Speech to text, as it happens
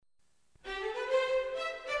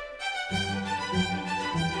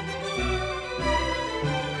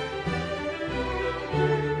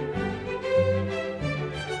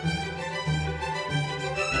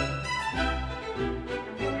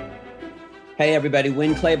Hey everybody,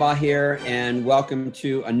 Win Claybaugh here, and welcome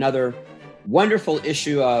to another wonderful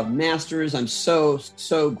issue of Masters. I'm so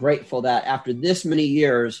grateful that after this many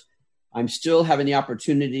years, I'm still having the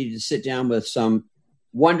opportunity to sit down with some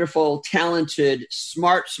wonderful, talented,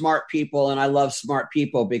 smart people. And I love smart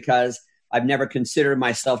people because I've never considered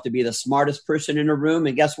myself to be the smartest person in a room.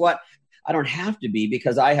 And guess what? I don't have to be,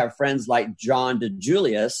 because I have friends like John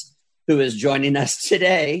DeJulius, who is joining us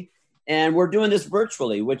today. And we're doing this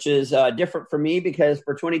virtually, which is different for me because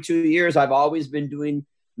for 22 years, I've always been doing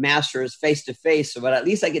Masters face-to-face. But at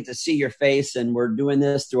least I get to see your face, and we're doing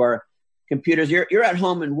this through our computers. You're at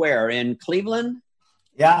home and where? In Cleveland?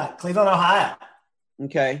 Yeah, Cleveland, Ohio.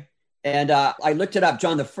 Okay. And I looked it up.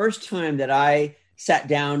 John, the first time that I sat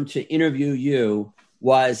down to interview you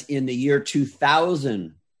was in the year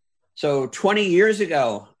 2000. So 20 years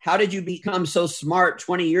ago. How did you become so smart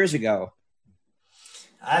 20 years ago?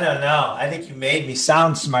 I don't know. I think you made me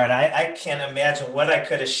sound smart. I can't imagine what I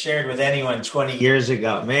could have shared with anyone 20 years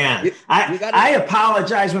ago. Man, I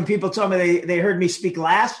apologize when people told me they heard me speak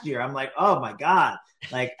last year. I'm like, oh my God.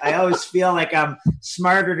 Like, I always feel like I'm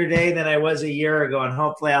smarter today than I was a year ago. And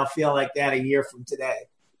hopefully I'll feel like that a year from today.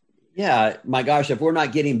 Yeah, my gosh, if we're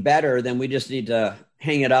not getting better, then we just need to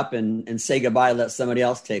hang it up and say goodbye, let somebody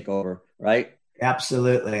else take over, right?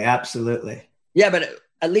 Absolutely. Yeah, but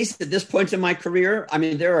at least at this point in my career, I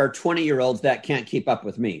mean, there are 20-year-olds that can't keep up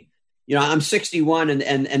with me. You know, I'm 61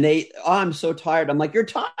 and they, I'm so tired. I'm like, you're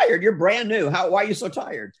tired. You're brand new. Why are you so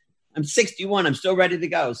tired? I'm 61. I'm still ready to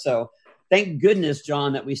go. So thank goodness,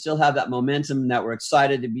 John, that we still have that momentum, that we're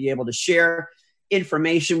excited to be able to share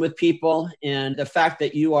information with people. And the fact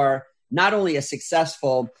that you are not only a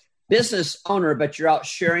successful business owner, but you're out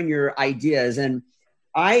sharing your ideas. And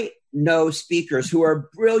I know speakers who are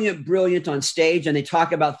brilliant on stage, and they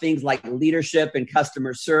talk about things like leadership and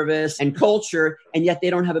customer service and culture, and yet they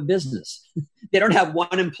don't have a business. They don't have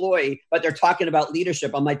one employee, but they're talking about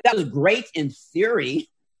leadership. I'm like, that was great in theory,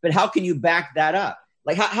 but how can you back that up?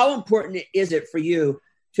 Like, how important is it for you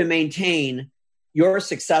to maintain your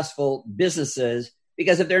successful businesses?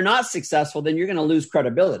 Because if they're not successful, then you're going to lose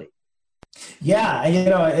credibility.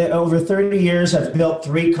 Yeah, over 30 years, I've built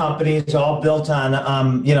 3 companies, all built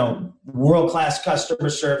on, world-class customer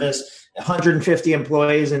service, 150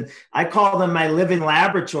 employees, and I call them my living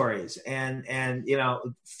laboratories. And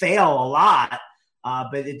fail a lot,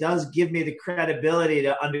 but it does give me the credibility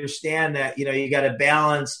to understand that you got to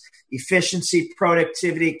balance efficiency,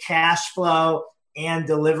 productivity, cash flow, and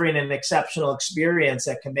delivering an exceptional experience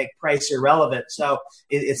that can make price irrelevant. So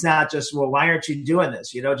it's not just, well, why aren't you doing this?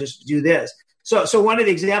 Just do this. So one of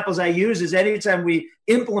the examples I use is anytime we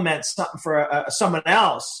implement something for someone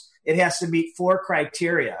else, it has to meet 4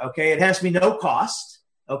 criteria. Okay. It has to be no cost.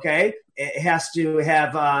 Okay. It has to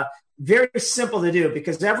have very simple to do,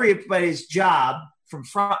 because everybody's job from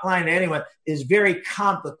frontline to anyone is very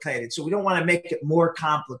complicated. So we don't want to make it more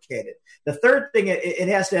complicated. The third thing, it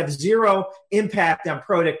has to have 0 impact on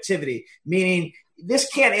productivity, meaning this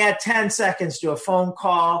can't add 10 seconds to a phone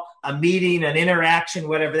call, a meeting, an interaction,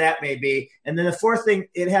 whatever that may be. And then the fourth thing,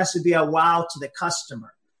 it has to be a wow to the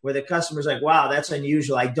customer, where the customer's like, wow, that's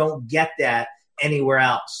unusual. I don't get that anywhere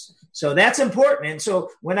else. So that's important. And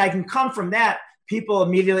so when I can come from that, people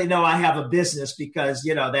immediately know I have a business, because,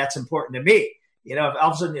 that's important to me. If all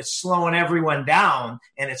of a sudden it's slowing everyone down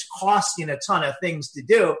and it's costing a ton of things to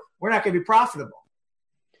do, we're not going to be profitable.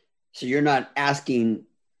 So you're not asking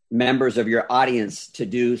members of your audience to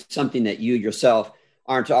do something that you yourself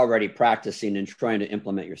aren't already practicing and trying to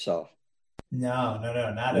implement yourself. No, not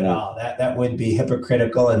at all. That would be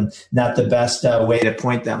hypocritical and not the best way to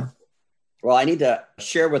point them. Well, I need to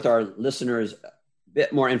share with our listeners a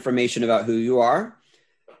bit more information about who you are.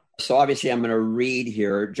 So obviously I'm going to read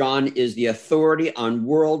here. John is the authority on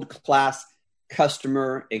world-class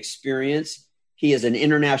customer experience. He is an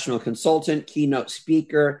international consultant, keynote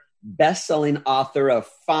speaker, best-selling author of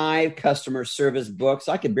 5 customer service books.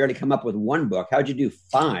 I could barely come up with 1 book. How'd you do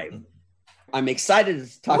 5? I'm excited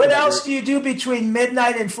to talk about what else do you do between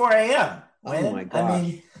midnight and 4 a.m.? Oh my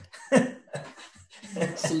gosh.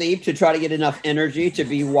 Sleep to try to get enough energy to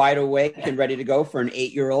be wide awake and ready to go for an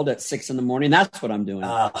 8-year-old at 6 a.m. That's what I'm doing.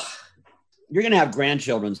 You're going to have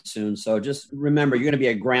grandchildren soon. So just remember, you're going to be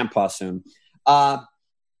a grandpa soon. The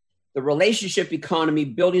relationship economy,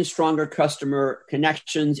 building stronger customer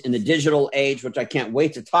connections in the digital age, which I can't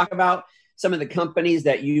wait to talk about. Some of the companies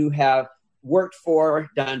that you have worked for,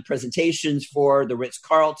 done presentations for: the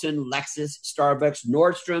Ritz-Carlton, Lexus, Starbucks,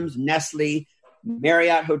 Nordstrom's, Nestle,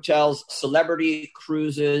 Marriott Hotels, Celebrity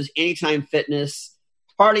Cruises, Anytime Fitness,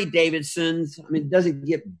 Harley Davidson's. I mean, it doesn't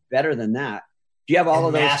get better than that. Do you have all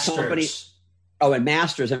of those companies? Oh, and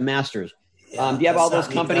Masters. Yeah, do you have all those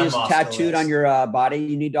let's not leave them companies off the tattooed on list. your body?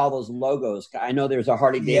 You need all those logos. I know there's a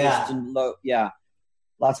Harley Davidson logo. Yeah,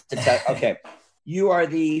 lots of okay. You are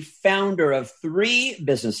the founder of 3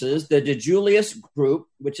 businesses, the DeJulius Group,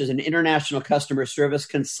 which is an international customer service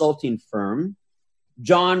consulting firm,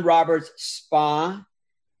 John Roberts Spa,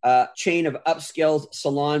 a chain of upscale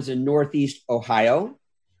salons in Northeast Ohio,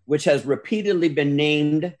 which has repeatedly been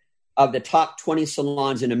named of the top 20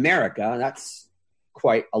 salons in America. That's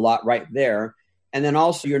quite a lot right there. And then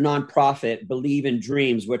also your nonprofit, Believe in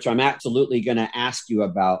Dreams, which I'm absolutely going to ask you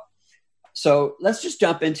about. So let's just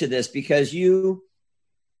jump into this because you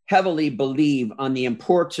heavily believe on the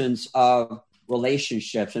importance of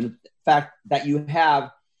relationships. And the fact that you have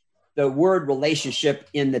the word relationship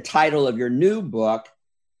in the title of your new book,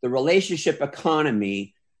 The Relationship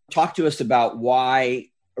Economy. Talk to us about why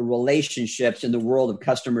relationships in the world of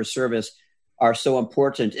customer service are so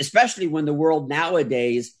important, especially when the world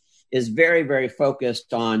nowadays is very, very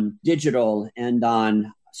focused on digital and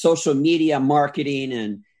on social media marketing,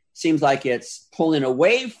 and seems like it's pulling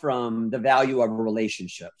away from the value of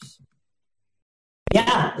relationships.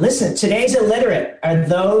 Yeah, listen, today's illiterate are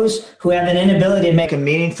those who have an inability to make a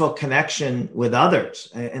meaningful connection with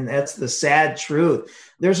others. And that's the sad truth.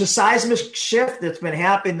 There's a seismic shift that's been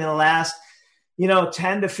happening in the last,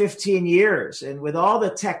 10 to 15 years. And with all the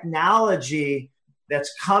technology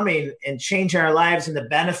that's coming and changing our lives and the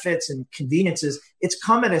benefits and conveniences, it's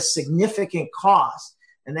come at a significant cost.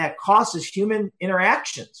 And that cost is human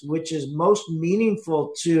interactions, which is most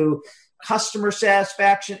meaningful to customer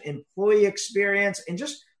satisfaction, employee experience, and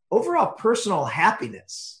just overall personal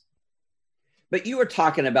happiness. But you were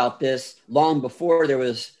talking about this long before there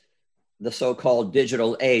was the so-called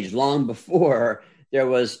digital age, long before there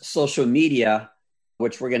was social media,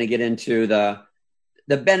 which we're going to get into the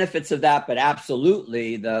benefits of that, but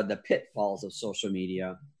absolutely the pitfalls of social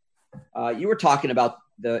media. You were talking about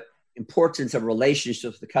the importance of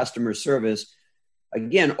relationships with customer service,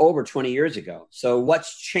 again, over 20 years ago. So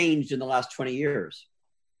what's changed in the last 20 years?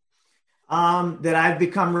 That I've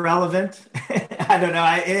become relevant. I don't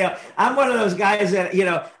know. I'm one of those guys that,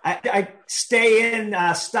 I stay in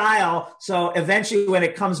style. So eventually when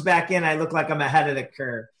it comes back in, I look like I'm ahead of the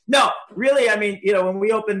curve. No, really. I mean, when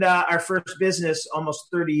we opened our first business almost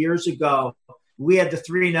 30 years ago, we had the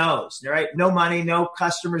 3 no's, right? No money, no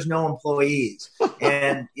customers, no employees.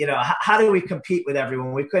 And, how do we compete with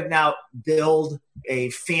everyone? We couldn't out build a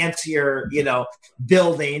fancier,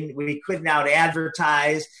 building. We couldn't out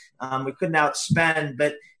advertise. We couldn't outspend.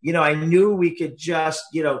 But, I knew we could just,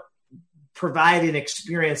 provide an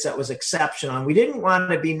experience that was exceptional. And we didn't want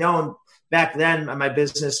to be known back then. My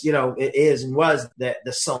business, it is and was the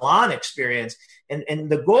salon experience. And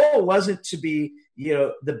the goal wasn't to be,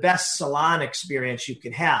 the best salon experience you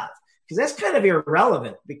could have, because that's kind of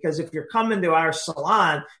irrelevant, because if you're coming to our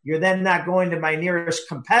salon, you're then not going to my nearest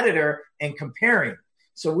competitor and comparing.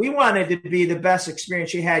 So we wanted to be the best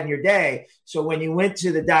experience you had in your day. So when you went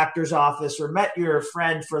to the doctor's office or met your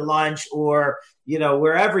friend for lunch or,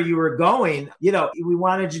 wherever you were going, we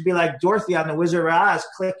wanted you to be like Dorothy on the Wizard of Oz,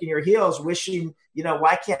 clicking your heels, wishing,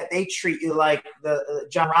 why can't they treat you like the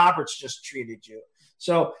John Roberts just treated you?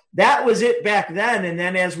 So that was it back then. And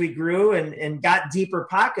then as we grew and got deeper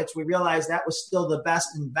pockets, we realized that was still the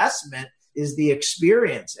best investment is the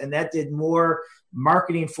experience. And that did more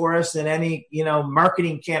marketing for us than any,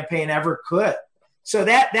 marketing campaign ever could. So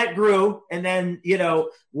that grew. And then,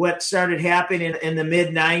 what started happening in the mid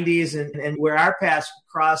 90s and where our paths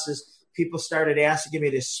crosses, people started asking me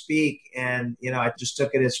to speak. And, I just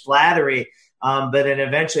took it as flattery. But then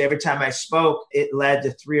eventually every time I spoke, it led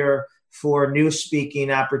to 3 or 4 new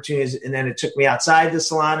speaking opportunities. And then it took me outside the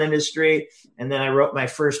salon industry. And then I wrote my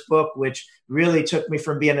first book, which really took me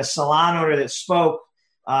from being a salon owner that spoke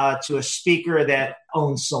to a speaker that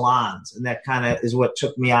owns salons. And that kind of is what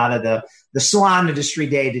took me out of the salon industry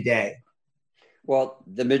day to day. Well,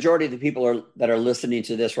 the majority of the people that are listening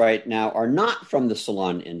to this right now are not from the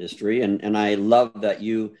salon industry. And I love that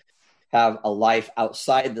you have a life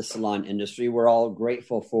outside the salon industry. We're all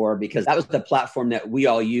grateful for, because that was the platform that we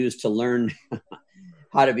all used to learn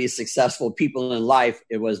how to be successful people in life.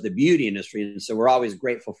 It was the beauty industry. And so we're always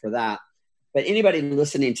grateful for that. But anybody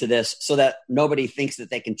listening to this, so that nobody thinks that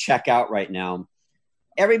they can check out right now,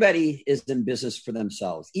 everybody is in business for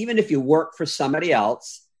themselves. Even if you work for somebody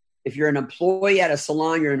else, if you're an employee at a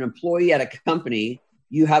salon, you're an employee at a company,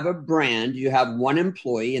 you have a brand, you have one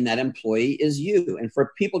employee, and that employee is you. And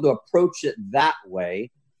for people to approach it that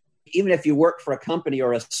way, even if you work for a company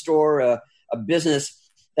or a store, a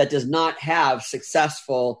business that does not have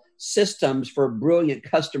successful systems for brilliant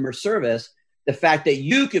customer service, the fact that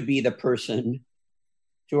you could be the person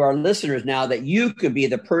to our listeners now that you could be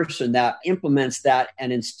the person that implements that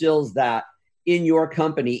and instills that in your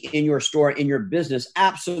company, in your store, in your business,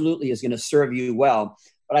 absolutely is going to serve you well.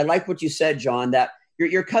 But I like what you said, John, that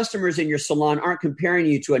your customers in your salon aren't comparing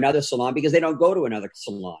you to another salon because they don't go to another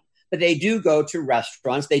salon, but they do go to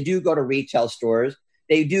restaurants. They do go to retail stores.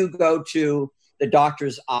 They do go to the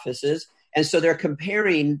doctor's offices. And so they're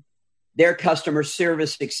comparing their customer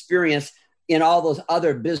service experience in all those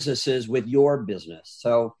other businesses with your business.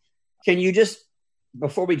 So can you just,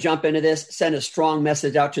 before we jump into this, send a strong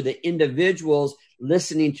message out to the individuals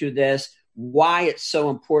listening to this, why it's so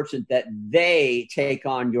important that they take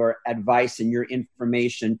on your advice and your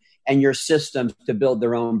information and your systems to build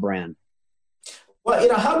their own brand?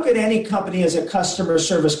 Well, how good any company as a customer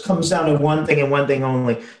service comes down to one thing and one thing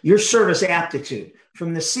only, your service aptitude.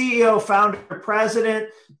 From the CEO, founder, president,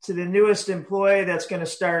 to the newest employee that's going to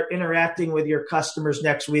start interacting with your customers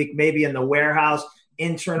next week, maybe in the warehouse,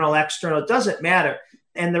 internal, external, it doesn't matter.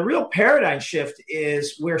 And the real paradigm shift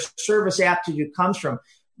is where service aptitude comes from.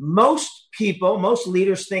 Most people, most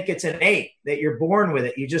leaders think it's innate, that you're born with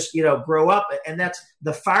it. You just, grow up. And that's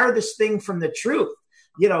the farthest thing from the truth.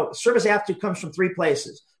 Service aptitude comes from three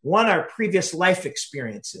places. One, our previous life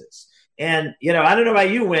experiences. And, I don't know about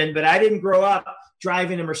you, Win, but I didn't grow up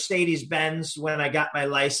driving a Mercedes-Benz when I got my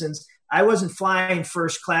license. I wasn't flying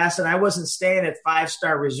first class and I wasn't staying at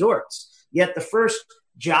 5-star resorts. Yet the first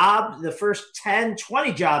job, the first 10,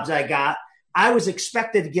 20 jobs I got, I was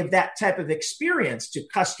expected to give that type of experience to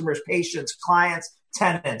customers, patients, clients,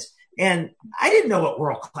 tenants. And I didn't know what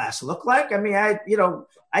world class looked like. I mean,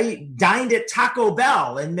 I dined at Taco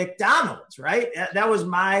Bell and McDonald's, right? That was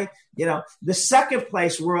my, the second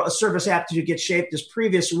place where a service aptitude gets shaped is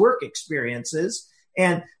previous work experiences.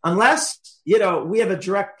 And unless, we have a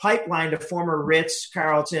direct pipeline to former Ritz,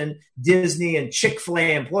 Carlton, Disney, and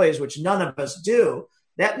Chick-fil-A employees, which none of us do,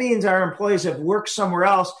 that means our employees have worked somewhere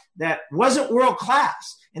else that wasn't world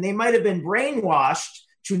class. And they might have been brainwashed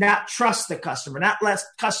to not trust the customer, not let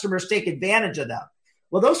customers take advantage of them.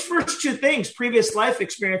 Well, those first two things, previous life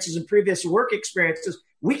experiences and previous work experiences,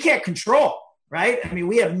 we can't control, right? I mean,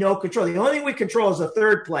 we have no control. The only thing we control is the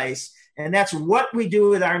third place, and that's what we do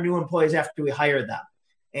with our new employees after we hire them.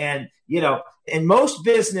 And, in most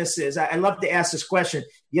businesses, I love to ask this question,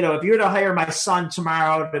 if you were to hire my son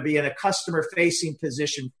tomorrow to be in a customer-facing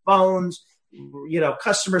position, phones,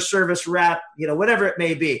 customer service rep, whatever it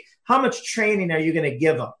may be, how much training are you going to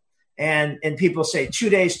give them? And people say 2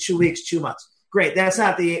 days, 2 weeks, 2 months. Great. That's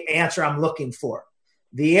not the answer I'm looking for.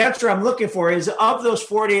 The answer I'm looking for is of those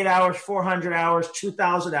 48 hours, 400 hours,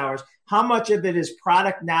 2,000 hours, how much of it is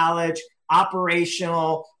product knowledge,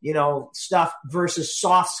 operational, stuff versus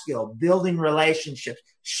soft skill, building relationships,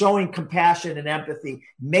 showing compassion and empathy,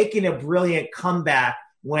 making a brilliant comeback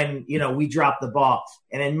when, we drop the ball.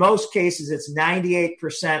 And in most cases, it's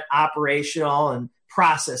 98% operational and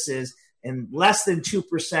processes and less than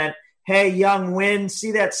 2%. Hey, young Win,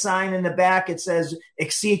 see that sign in the back? It says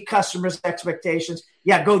exceed customers' expectations.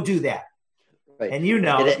 Yeah, go do that. Right. And you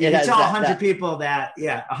tell 100 people that,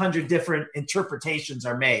 100 different interpretations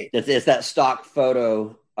are made. It's that stock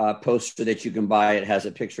photo poster that you can buy. It has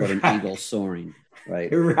a picture of an eagle soaring, right?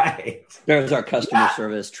 Right. There's our customer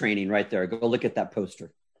service training right there. Go look at that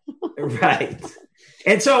poster. Right.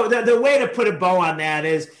 And so the way to put a bow on that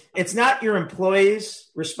is it's not your employees'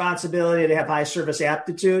 responsibility to have high service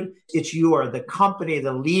aptitude. It's the company,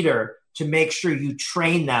 the leader, to make sure you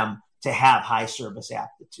train them to have high service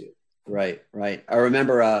aptitude. Right. I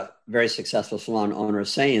remember a very successful salon owner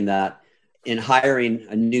saying that in hiring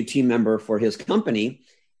a new team member for his company,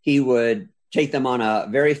 he would take them on a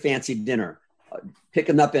very fancy dinner, pick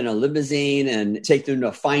them up in a limousine and take them to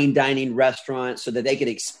a fine dining restaurant so that they could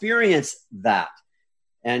experience that.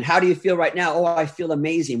 And how do you feel right now? Oh, I feel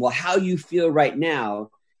amazing. Well, how you feel right now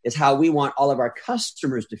is how we want all of our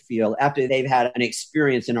customers to feel after they've had an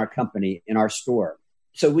experience in our company, in our store.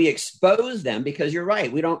 So we expose them because you're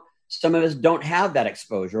right. Some of us don't have that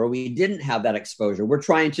exposure, or we didn't have that exposure. We're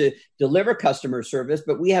trying to deliver customer service,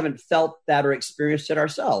 but we haven't felt that or experienced it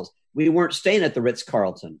ourselves. We weren't staying at the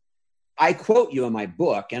Ritz-Carlton. I quote you in my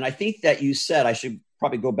book, and I think that you said, I should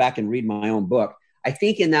probably go back and read my own book. I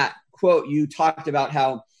think in that quote, you talked about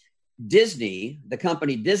how Disney, the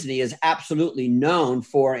company Disney, is absolutely known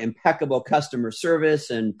for impeccable customer service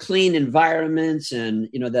and clean environments and,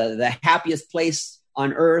 the happiest place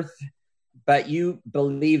on earth. But you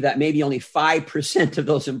believe that maybe only 5% of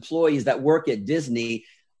those employees that work at Disney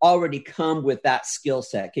already come with that skill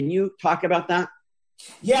set. Can you talk about that?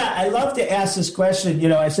 Yeah, I love to ask this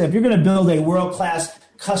question. I said, if you're going to build a world-class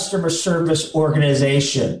customer service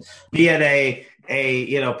organization, be it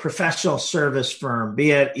a professional service firm,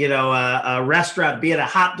 be it a restaurant, be it a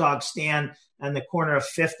hot dog stand on the corner of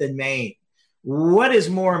 5th and Main. What is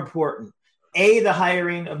more important? A, the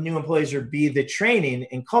hiring of new employees, or B, the training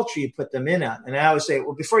and culture you put them in on? And I always say,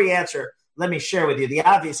 well, before you answer, let me share with you. The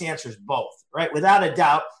obvious answer is both, right? Without a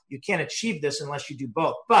doubt, you can't achieve this unless you do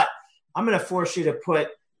both. But I'm going to force you to put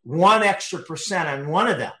 1 extra percent on one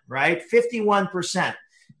of them, right? 51%.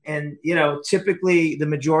 And, typically the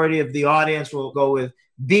majority of the audience will go with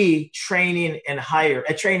B, training and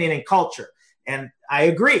culture. And I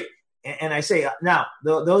agree. And I say, now,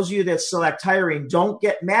 those of you that select hiring, don't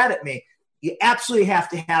get mad at me. You absolutely have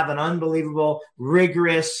to have an unbelievable,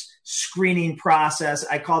 rigorous screening process.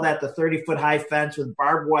 I call that the 30-foot high fence with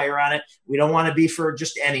barbed wire on it. We don't want to be for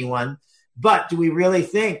just anyone. But do we really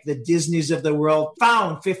think the Disneys of the world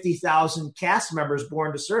found 50,000 cast members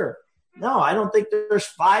born to serve? No, I don't think there's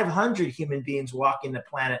 500 human beings walking the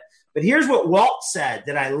planet. But here's what Walt said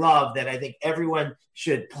that I love, that I think everyone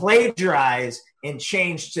should plagiarize and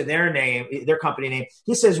change to their company name.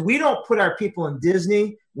 He says, we don't put our people in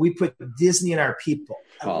Disney. We put Disney in our people.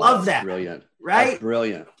 I love that. Brilliant. Right? That's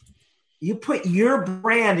brilliant. You put your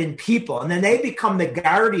brand in people, and then they become the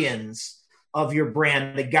guardians of your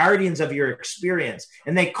brand, the guardians of your experience.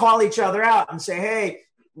 And they call each other out and say, hey,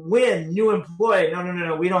 Win, new employee.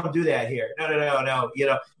 No. We don't do that here. No.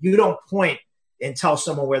 You don't point and tell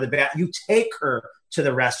someone where the you take her to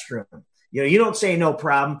the restroom. You don't say no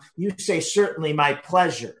problem. You say certainly my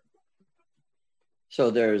pleasure. So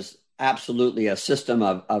there's absolutely a system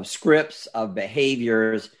of scripts, of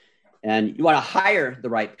behaviors, and you want to hire the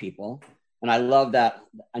right people. And I love that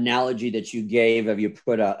analogy that you gave of you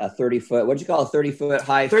put a 30-foot, what'd you call a 30-foot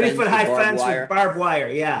high 30-foot high fence with barbed wire.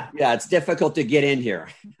 Yeah. Yeah. It's difficult to get in here.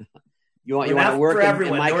 You want to work in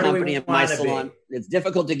my company, in my salon. It's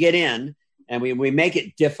difficult to get in, and we make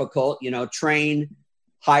it difficult, train,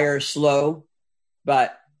 hire slow,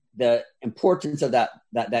 but the importance of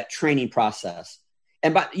that training process.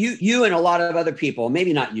 And but you and a lot of other people,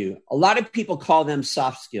 maybe not you, a lot of people call them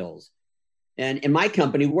soft skills. And in my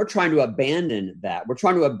company, we're trying to abandon that. We're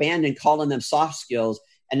trying to abandon calling them soft skills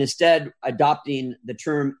and instead adopting the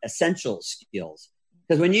term essential skills.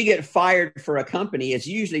 Because when you get fired for a company, it's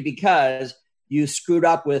usually because you screwed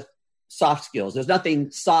up with soft skills. There's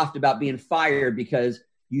nothing soft about being fired because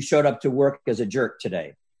you showed up to work as a jerk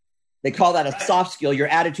today. They call that a soft skill. Your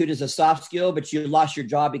attitude is a soft skill, but you lost your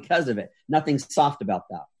job because of it. Nothing soft about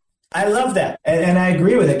that. I love that. And I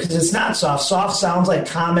agree with it because it's not soft. Soft sounds like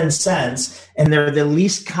common sense, and they're the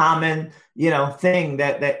least common, thing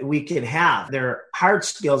that we can have. They're hard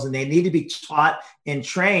skills, and they need to be taught and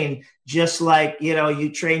trained, just like, you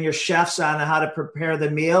train your chefs on how to prepare the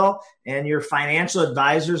meal and your financial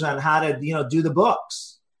advisors on how to, do the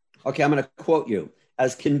books. Okay, I'm going to quote you.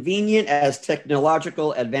 As convenient as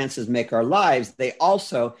technological advances make our lives, they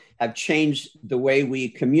also have changed the way we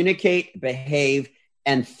communicate, behave,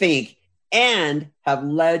 and think, and have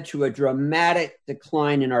led to a dramatic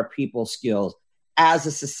decline in our people skills. As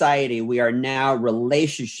a society, we are now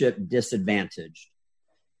relationship disadvantaged.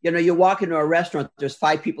 You walk into a restaurant, there's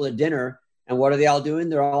 5 people at dinner, and what are they all doing?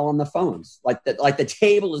 They're all on the phones. Like the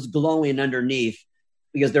table is glowing underneath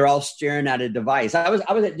because they're all staring at a device. I was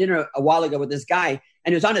at dinner a while ago with this guy,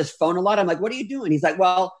 and he was on his phone a lot. I'm like, what are you doing? He's like,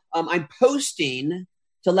 well, I'm posting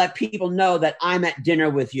to let people know that I'm at dinner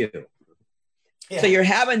with you. Yeah. So you're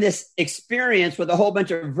having this experience with a whole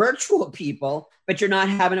bunch of virtual people, but you're not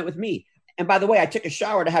having it with me. And by the way, I took a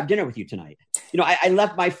shower to have dinner with you tonight. I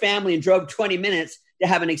left my family and drove 20 minutes to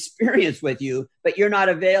have an experience with you, but you're not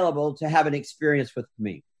available to have an experience with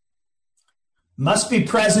me. Must be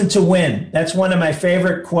present to win. That's one of my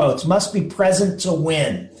favorite quotes. Must be present to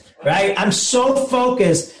win, right? I'm so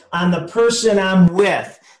focused on the person I'm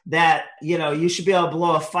with that, you should be able to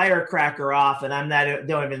blow a firecracker off, and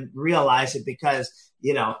don't even realize it because,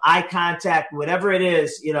 eye contact, whatever it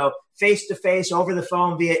is, face to face, over the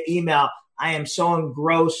phone, via email, I am so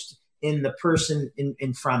engrossed in the person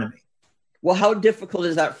in front of me. Well, how difficult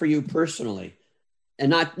is that for you personally? And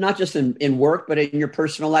not just in work, but in your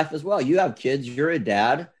personal life as well. You have kids, you're a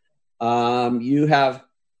dad, you have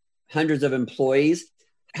hundreds of employees.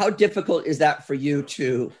 How difficult is that for you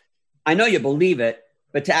to, I know you believe it,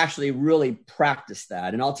 but to actually really practice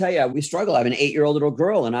that? And I'll tell you, we struggle. I have an 8-year-old little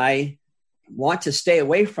girl, and I want to stay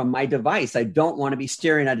away from my device. I don't want to be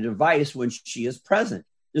staring at a device when she is present.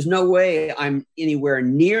 There's no way I'm anywhere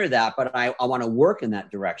near that, but I want to work in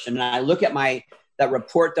that direction. And I look at that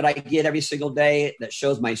report that I get every single day that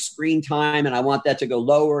shows my screen time, and I want that to go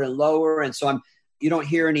lower and lower. And so you don't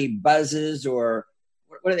hear any buzzes or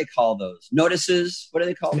what do they call those? Notices? What do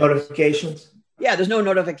they call notifications? Those? Yeah, there's no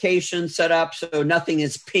notification set up, so nothing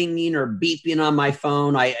is pinging or beeping on my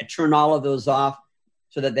phone. I turn all of those off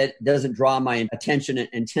so that doesn't draw my attention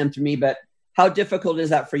and tempt me. But how difficult is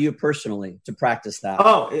that for you personally to practice that?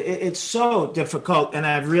 Oh, it's so difficult. And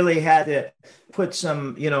I've really had to put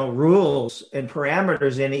some, rules and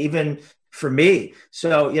parameters in, even for me.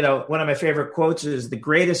 So, one of my favorite quotes is the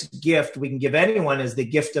greatest gift we can give anyone is the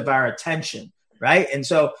gift of our attention. Right. And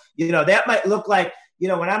so, that might look like,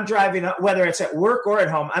 when I'm driving, whether it's at work or at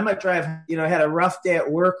home, I might drive, had a rough day at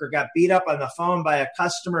work or got beat up on the phone by a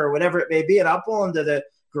customer or whatever it may be. And I'll pull into the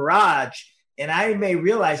garage and I may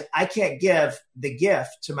realize I can't give the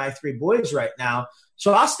gift to my 3 boys right now.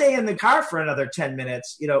 So I'll stay in the car for another 10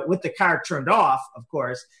 minutes, with the car turned off, of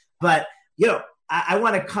course. But, I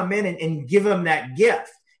want to come in and give them that gift.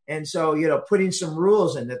 And so, putting some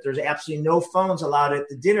rules in that there's absolutely no phones allowed at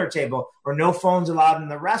the dinner table or no phones allowed in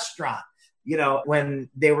the restaurant. When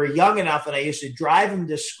they were young enough and I used to drive them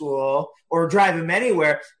to school or drive them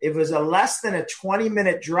anywhere, it was a less than a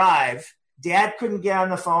 20-minute drive. Dad couldn't get on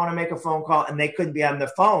the phone and make a phone call, and they couldn't be on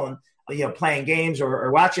the phone, playing games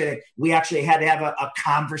or watching it. We actually had to have a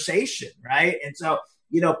conversation, right? And so,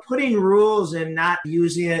 putting rules and not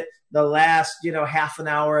using it the last, half an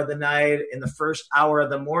hour of the night and the first hour of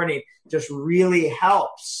the morning just really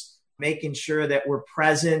helps making sure that we're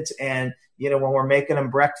present. And, when we're making them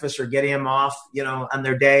breakfast or getting them off, on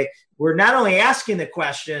their day, we're not only asking the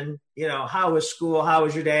question, how was school? How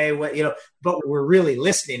was your day? What, but we're really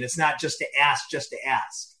listening. It's not just to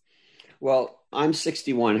ask. Well, I'm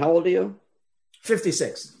 61. How old are you?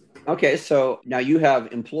 56. Okay. So now you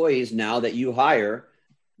have employees now that you hire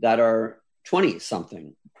that are 20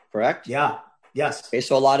 something, correct? Yeah. Yes. Okay.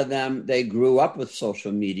 So a lot of them, they grew up with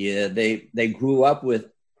social media. They grew up with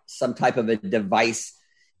some type of a device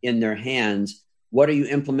in their hands. What are you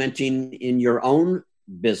implementing in your own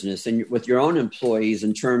business and with your own employees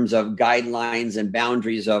in terms of guidelines and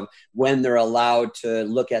boundaries of when they're allowed to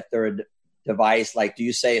look at their device? Like, do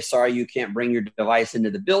you say, sorry, you can't bring your device into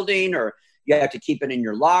the building, or you have to keep it in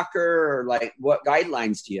your locker, or like what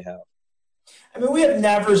guidelines do you have? I mean, we have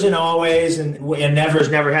nevers and always, and nevers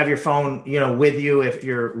never have your phone, with you if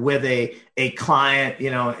you're with a client,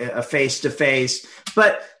 a face-to-face.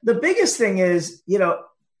 But the biggest thing is,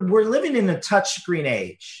 we're living in a touchscreen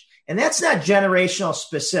age, and that's not generational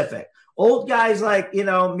specific. Old guys like, me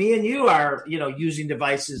and you are, using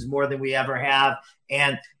devices more than we ever have.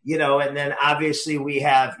 And, and then obviously we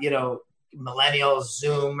have, millennials,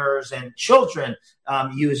 Zoomers, and children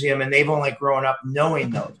using them, and they've only grown up knowing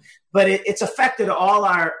those. But it's affected all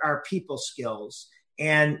our people skills.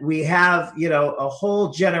 And we have, a whole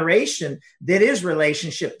generation that is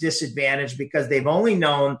relationship disadvantaged because they've only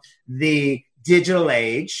known the digital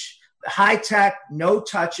age, high tech, no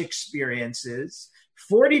touch experiences.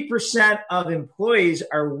 40% of employees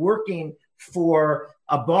are working for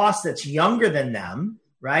a boss that's younger than them,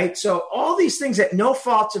 right? So all these things at no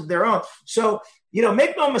fault of their own. So,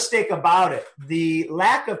 make no mistake about it. The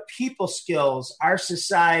lack of people skills our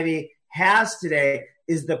society has today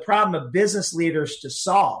is the problem of business leaders to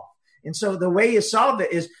solve. And so the way you solve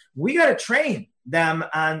it is we got to train them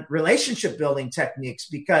on relationship building techniques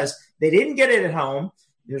because they didn't get it at home.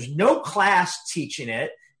 There's no class teaching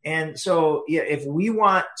it. And so if we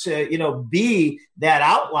want to, be that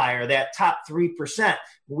outlier, that top 3%,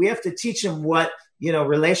 we have to teach them what,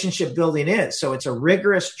 relationship building is. So it's a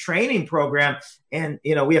rigorous training program. And,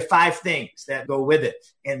 we have 5 things that go with it.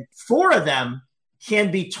 And 4 of them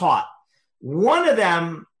can be taught. One of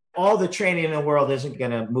them, all the training in the world isn't going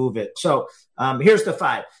to move it. So here's the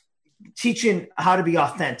 5. Teaching how to be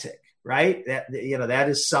authentic, right? That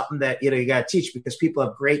is something that, you got to teach because people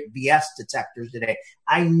have great BS detectors today.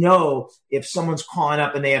 I know if someone's calling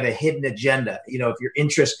up and they have a hidden agenda, if your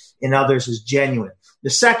interest in others is genuine. The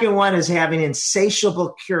second one is having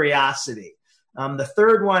insatiable curiosity. The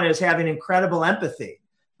third one is having incredible empathy.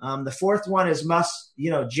 The fourth one is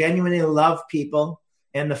genuinely love people.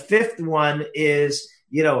 And the 5th one is,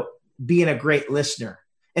 being a great listener.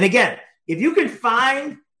 And again, if you can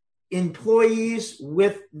find employees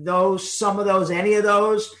with some of those, any of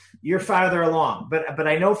those, you're farther along. But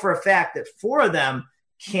I know for a fact that 4 of them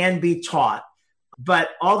can be taught, but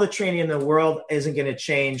all the training in the world isn't going to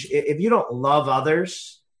change. If you don't love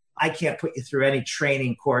others, I can't put you through any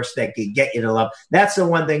training course that can get you to love. That's the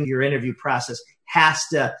one thing your interview process has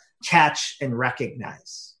to catch and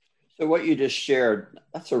recognize. So what you just shared,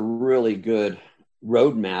 that's a really good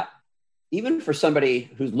roadmap. Even for somebody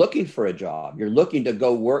who's looking for a job, you're looking to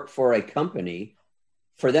go work for a company,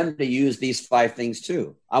 for them to use these 5 things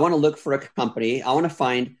too. I want to look for a company. I want to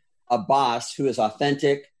find a boss who is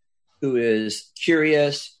authentic, who is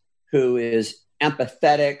curious, who is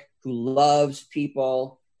empathetic, who loves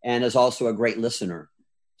people, and is also a great listener.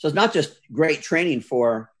 So it's not just great training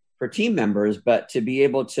for team members, but to be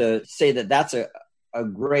able to say that that's a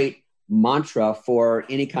great mantra for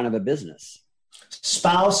any kind of a business.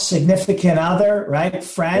 Spouse, significant other, right?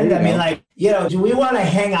 Friend. I mean, like, do we want to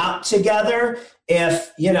hang out together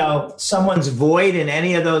if, someone's void in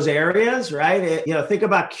any of those areas, right? Think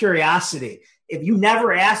about curiosity. If you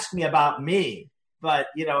never ask me about me, but,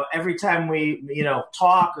 every time we,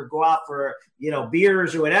 talk or go out for,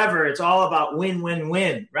 beers or whatever, it's all about win, win,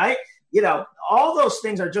 win, right? All those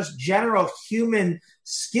things are just general human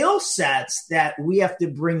skill sets that we have to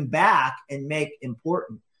bring back and make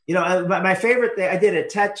important. My favorite thing, I did a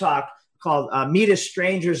TED Talk called Meet as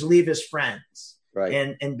Strangers, Leave as Friends.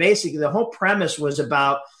 Right. And basically the whole premise was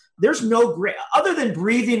about there's no great, other than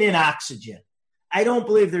breathing in oxygen, I don't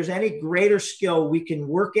believe there's any greater skill we can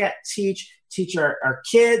work at, teach our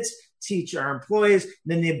kids, teach our employees,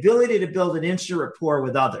 than the ability to build an instant rapport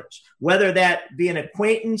with others, whether that be an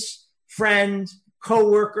acquaintance, friend,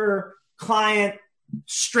 coworker, client,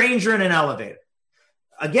 stranger in an elevator.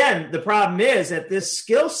 Again, the problem is that this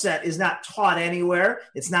skill set is not taught anywhere.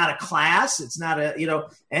 It's not a class. It's not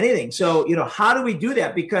anything. So, how do we do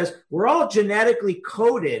that? Because we're all genetically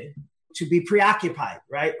coded to be preoccupied,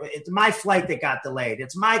 right? It's my flight that got delayed.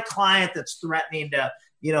 It's my client that's threatening to,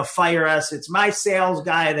 fire us. It's my sales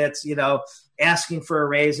guy that's, asking for a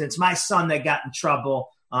raise. And it's my son that got in trouble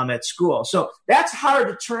at school. So that's hard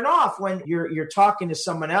to turn off when you're talking to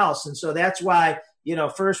someone else. And so that's why,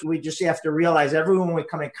 first we just have to realize everyone we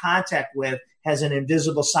come in contact with has an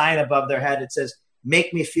invisible sign above their head that says,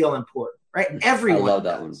 make me feel important, right? Everyone. I love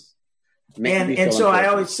that one. And so I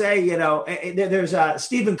always say, there's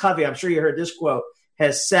Stephen Covey, I'm sure you heard this quote,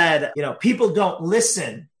 has said, people don't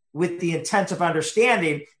listen with the intent of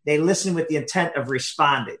understanding. They listen with the intent of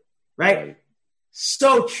responding, right?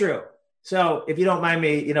 So true. So if you don't mind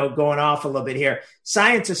me, going off a little bit here,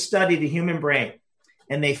 scientists studied the human brain.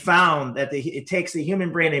 And they found that it takes the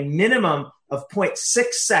human brain a minimum of 0.6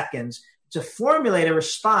 seconds to formulate a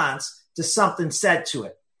response to something said to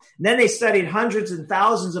it. And then they studied hundreds and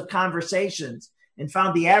thousands of conversations and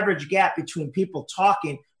found the average gap between people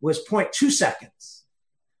talking was 0.2 seconds.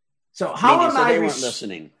 So they weren't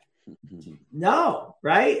listening. No,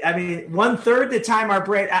 right? I mean, 1/3 the time our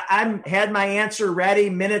brain, I had my answer ready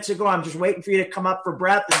minutes ago. I'm just waiting for you to come up for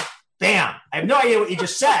breath and bam, I have no idea what you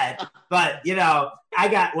just said, but, I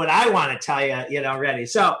got what I want to tell you, ready.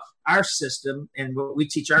 So our system and what we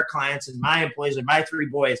teach our clients and my employees and my 3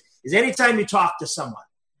 boys is anytime you talk to someone,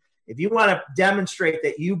 if you want to demonstrate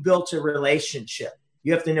that you built a relationship,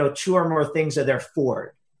 you have to know 2 or more things of their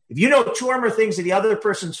Ford. If you know 2 or more things of the other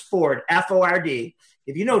person's Ford, F-O-R-D,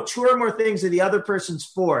 if you know 2 or more things of the other person's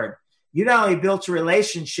Ford, you not only built a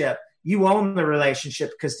relationship, you own the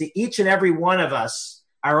relationship, because to each and every one of us,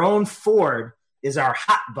 our own Ford is our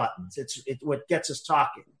hot buttons. It's what gets us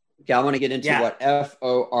talking. Okay, I want to get into what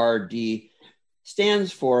F-O-R-D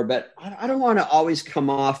stands for, but I don't want to always come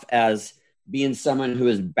off as being someone who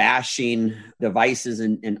is bashing devices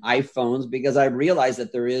and iPhones, because I realize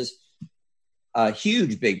that there is a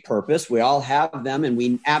huge, big purpose. We all have them and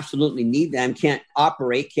we absolutely need them. Can't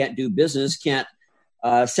operate, can't do business, can't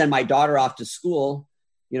send my daughter off to school,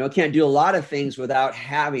 can't do a lot of things without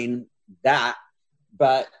having that.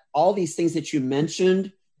 But all these things that you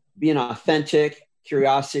mentioned, being authentic,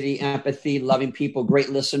 curiosity, empathy, loving people, great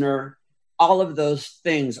listener, all of those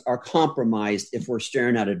things are compromised if we're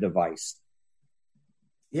staring at a device.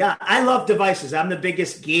 Yeah, I love devices. I'm the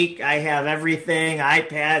biggest geek. I have everything,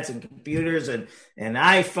 iPads and computers and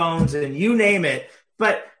iPhones and you name it.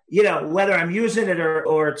 But, whether I'm using it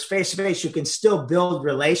or it's face-to-face, you can still build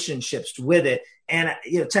relationships with it. And,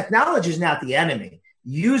 technology is not the enemy.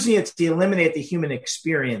 Using it to eliminate the human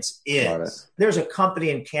experience is. There's a company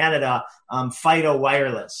in Canada, Fido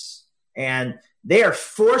Wireless, and they are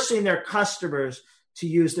forcing their customers to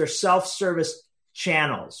use their self-service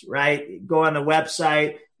channels, right? Go on the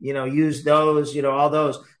website, use those, all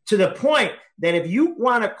those, to the point that if you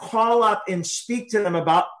want to call up and speak to them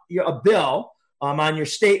about a bill on your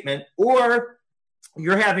statement, or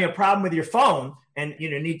you're having a problem with your phone and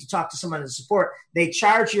need to talk to someone in support, they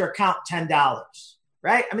charge your account $10.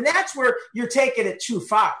 Right? I mean, that's where you're taking it too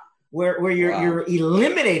far, where you're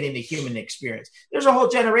eliminating the human experience. There's a whole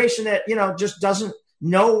generation that, just doesn't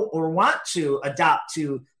know or want to adopt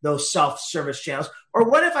to those self-service channels. Or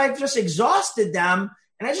what if I've just exhausted them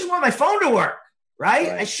and I just want my phone to work, right?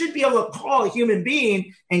 I should be able to call a human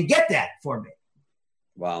being and get that for me.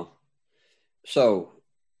 Wow. So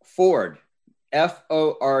Ford,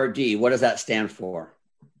 F-O-R-D, what does that stand for?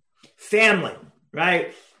 Family,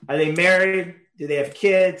 right? Are they married? Do they have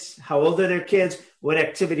kids? How old are their kids? What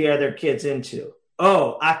activity are their kids into?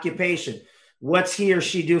 Oh, occupation. What's he or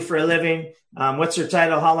she do for a living? What's their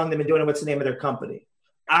title? How long they've been doing it? What's the name of their company?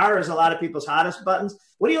 R is a lot of people's hottest buttons.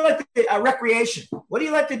 What do you like to do? Recreation. What do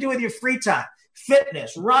you like to do with your free time?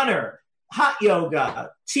 Fitness, runner, hot yoga,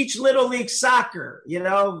 teach little league soccer,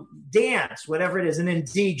 dance, whatever it is. And then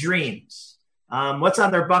D, dreams. What's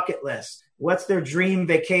on their bucket list? What's their dream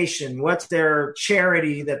vacation? What's their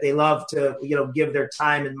charity that they love to, give their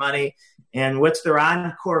time and money? And what's their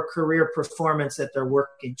encore career performance that they're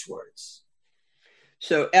working towards?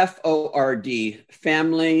 So FORD,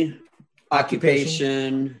 family,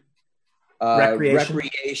 occupation,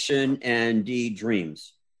 recreation, and D,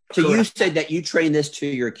 dreams. So correct. You said that you train this to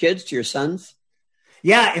your kids, to your sons?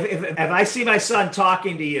 Yeah. If I see my son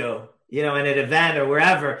talking to you, in an event or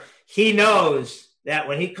wherever, he knows that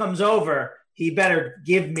when he comes over, he better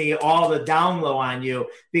give me all the down low on you,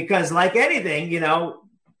 because like anything,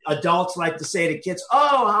 adults like to say to kids,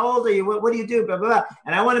 oh, how old are you? What do you do? Blah, blah, blah.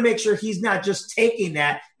 And I want to make sure he's not just taking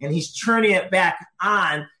that and he's turning it back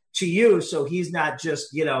on to you. So he's not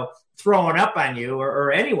just, throwing up on you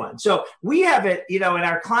or anyone. So we have it, and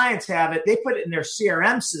our clients have it. They put it in their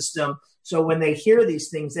CRM system. So when they hear these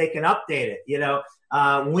things, they can update it.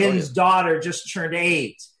 Wynn's daughter just turned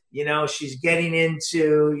 8. She's getting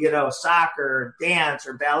into, soccer, dance,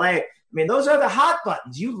 or ballet. I mean, those are the hot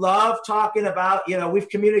buttons. You love talking about, we've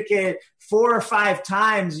communicated 4 or 5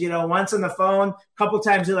 times, once on the phone, a couple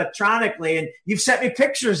times electronically, and you've sent me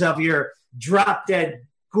pictures of your drop dead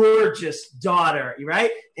gorgeous daughter, right?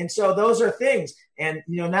 And so those are things. And,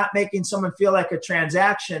 not making someone feel like a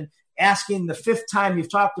transaction, asking the 5th time you've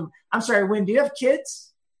talked to them, I'm sorry, Wynn, do you have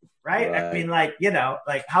kids? Right? I mean,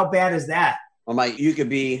 how bad is that? Well, Mike, you could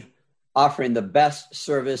be offering the best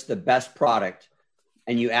service, the best product,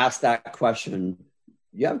 and you ask that question,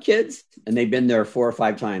 you have kids? And they've been there 4 or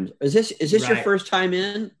 5 times. Is this right. Your first time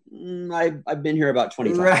in? I've been here about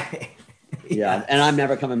 20 times. Right. Yeah. And I'm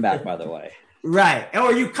never coming back, by the way. Right.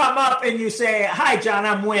 Or you come up and you say, hi, John,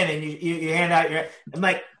 I'm Wynn. And you hand out I'm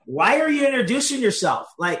like, why are you introducing yourself?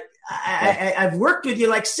 Like, I've worked with you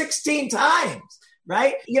like 16 times,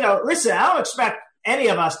 right? Listen, I don't expect any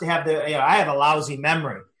of us to have I have a lousy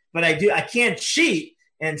memory, but I can't cheat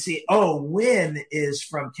and see, oh, Wynn is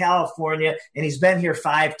from California and he's been here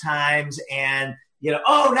 5 times. And,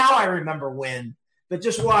 oh, now I remember Wynn. But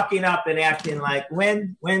just walking up and acting like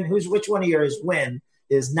Wynn, which one of yours is Wynn?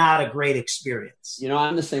 Is not a great experience.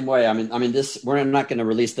 I'm the same way. I mean, this, we're not going to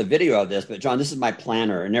release the video of this, but John, this is my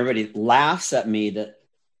planner, and everybody laughs at me that,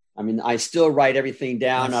 I still write everything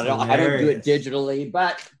down. I don't do it digitally,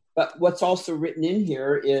 but what's also written in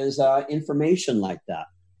here is information like that.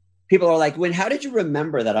 People are like, Wynn, how did you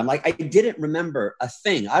remember that? I'm like, I didn't remember a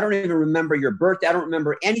thing. I don't even remember your birthday. I don't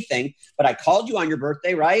remember anything, but I called you on your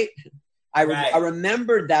birthday, right? I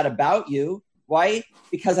remembered that about you. Why?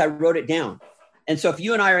 Because I wrote it down. And so if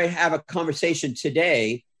you and I have a conversation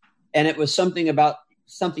today and it was something about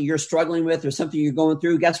something you're struggling with or something you're going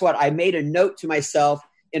through, guess what? I made a note to myself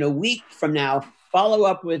in a week from now, follow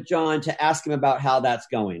up with John to ask him about how that's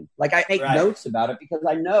going. Like I make notes about it because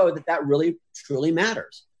I know that really, truly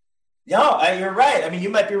matters. No, you're right. I mean, you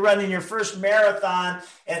might be running your first marathon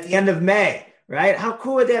at the end of May. Right? How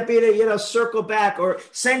cool would that be to, circle back or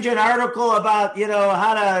send you an article about,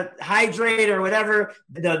 how to hydrate or whatever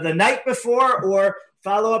the night before, or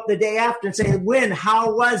follow up the day after and say, Wynn,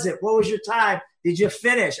 how was it? What was your time? Did you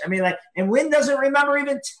finish? I mean, and Wynn doesn't remember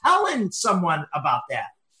even telling someone about that.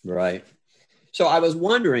 Right. So I was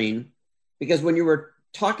wondering, because when you were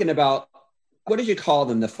talking about, what did you call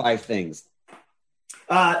them? The 5 things?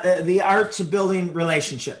 The art of building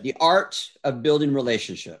relationships. The art of building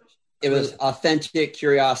relationships. It was authentic,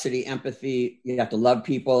 curiosity, empathy. You have to love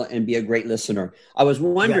people and be a great listener. I was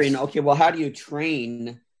wondering, okay, well, how do you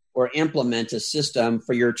train or implement a system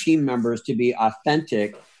for your team members to be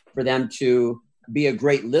authentic, for them to be a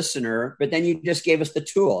great listener? But then you just gave us the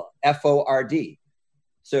tool, FORD.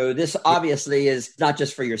 So this obviously is not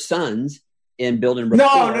just for your sons in building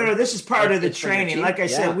rapport. No. This is part of the training. Like I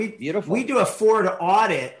said, we do a Ford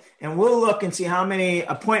audit. And we'll look and see how many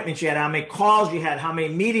appointments you had, how many calls you had, how many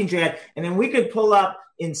meetings you had. And then we could pull up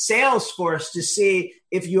in Salesforce to see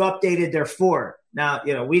if you updated their Ford. Now,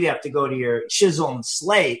 we'd have to go to your chisel and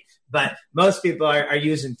slate, but most people are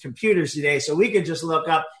using computers today. So we could just look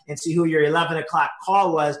up and see who your 11 o'clock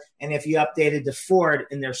call was and if you updated the Ford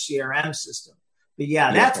in their CRM system.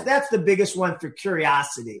 But that's the biggest one for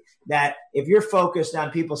curiosity, that if you're focused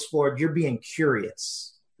on people's Ford, you're being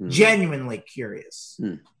curious, genuinely curious.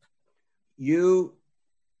 You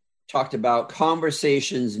talked about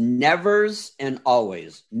conversations, nevers and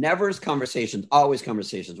always. Nevers, conversations, always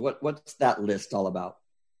conversations. What's that list all about?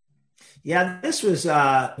 Yeah, this was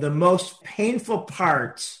the most painful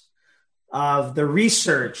part of the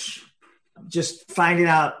research, just finding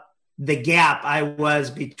out the gap I was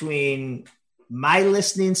between my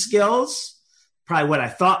listening skills, probably what I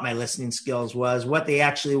thought my listening skills was, what they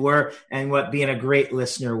actually were, and what being a great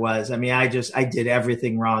listener was. I mean, I did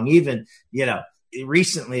everything wrong, even,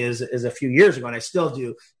 recently as a few years ago, and I still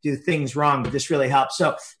do things wrong, but this really helps.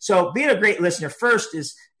 So being a great listener first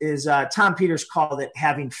is Tom Peters called it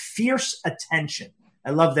having fierce attention. I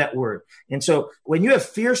love that word. And so when you have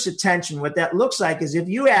fierce attention, what that looks like is if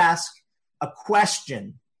you ask a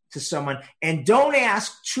question to someone and don't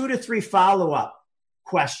ask 2 to 3 follow-up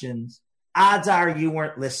questions, odds are you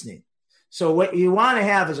weren't listening. So what you want to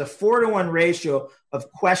have is a 4-to-1 ratio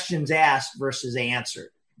of questions asked versus answered.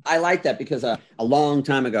 I like that because a long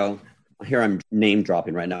time ago, here I'm name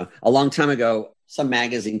dropping right now, a long time ago, some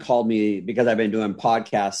magazine called me because I've been doing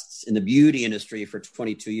podcasts in the beauty industry for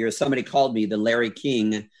 22 years. Somebody called me the Larry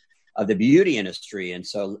King of the beauty industry. And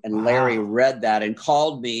Larry read that and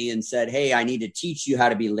called me and said, hey, I need to teach you how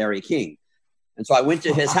to be Larry King. And so I went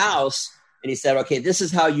to his house and he said, okay, this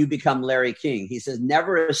is how you become Larry King. He says,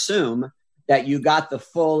 never assume that you got the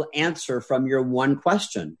full answer from your one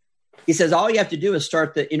question. He says, all you have to do is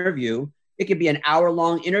start the interview. It could be an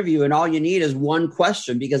hour-long interview, and all you need is one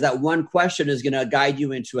question, because that one question is going to guide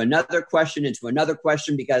you into another question,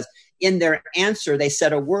 because in their answer, they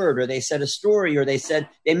said a word, or they said a story, or they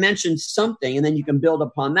mentioned something, and then you can build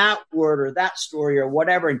upon that word or that story or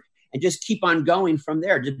whatever, and just keep on going from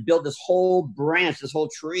there to build this whole branch, this whole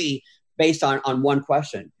tree based on one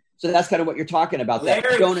question. So that's kind of what you're talking about.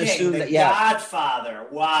 Larry Don't King, assume the that, Godfather.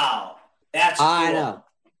 Wow. That's cool. I know.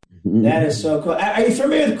 That is so cool. Are you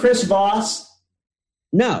familiar with Chris Voss?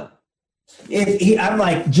 No. I'm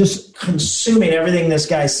like just consuming everything this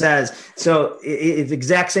guy says. So it's the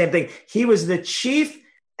exact same thing. He was the chief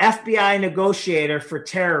FBI negotiator for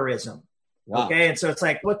terrorism. Wow. Okay. And so it's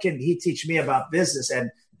like, what can he teach me about business?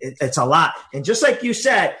 And it's a lot. And just like you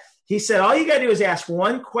said, he said, all you got to do is ask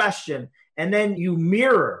one question and then you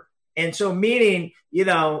mirror. And so meaning,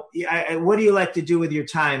 what do you like to do with your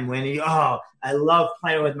time? I love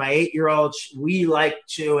playing with my 8-year-old. We like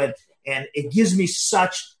to, and it gives me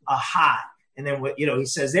such a high. And then what, he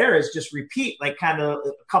says there is just repeat like kind of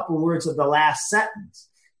a couple words of the last sentence.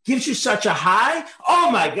 Gives you such a high.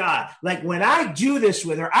 Oh my God. Like when I do this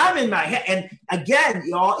with her, I'm in my head. And again,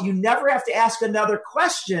 you never have to ask another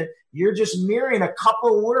question. You're just mirroring a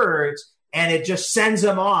couple words and it just sends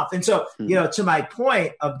them off. And so, to my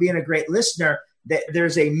point of being a great listener, that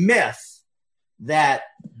there's a myth that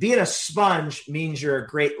being a sponge means you're a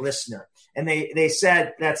great listener. And they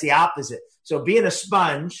said that's the opposite. So being a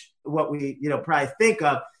sponge, what we, probably think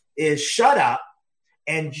of is shut up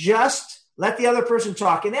and just let the other person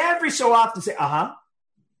talk. And every so often say, uh-huh.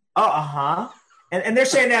 Oh, uh-huh. And they're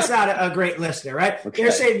saying that's not a great listener, right? Okay.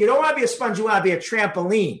 They're saying you don't want to be a sponge, you want to be a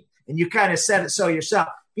trampoline. And you kind of said it so yourself.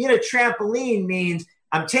 Being a trampoline means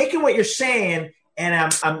I'm taking what you're saying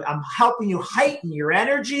and I'm helping you heighten your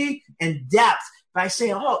energy and depth by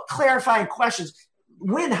saying, clarifying questions.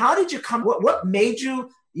 When, how did you come, what made you,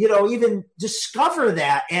 even discover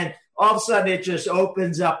that? And all of a sudden it just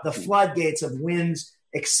opens up the floodgates of Wynn's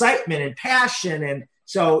excitement and passion. And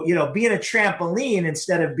so, being a trampoline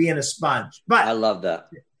instead of being a sponge. But I love that.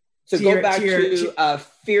 So go back to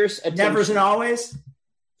fierce attention. Nevers and always?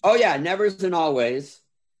 Oh yeah, nevers and always.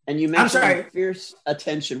 And you mentioned fierce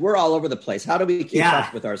attention. We're all over the place. How do we keep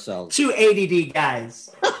up with ourselves? 2 ADD guys.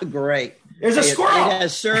 Great. There's a squirrel. It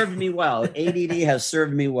has served me well. ADD has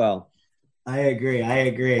served me well. I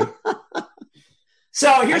agree.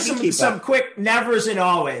 So here's some quick nevers and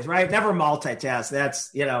always, right? Never multitask.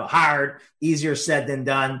 That's, hard, easier said than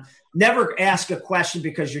done. Never ask a question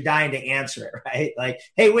because you're dying to answer it, right? Like,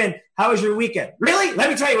 hey, Wynn, how was your weekend? Really? Let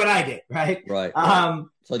me tell you what I did, right? Right.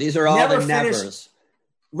 So these are all the nevers.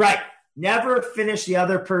 Right. Never finish the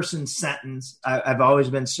other person's sentence. I've always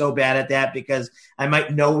been so bad at that because I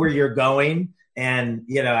might know where you're going. And,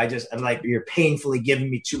 I'm like, you're painfully giving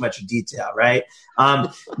me too much detail, right?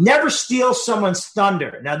 Never steal someone's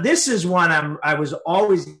thunder. Now, this is one I was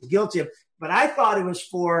always guilty of, but I thought it was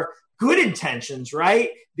for good intentions,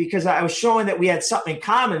 right? Because I was showing that we had something in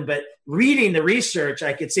common, but reading the research,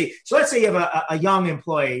 I could see. So let's say you have a young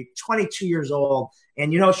employee, 22 years old,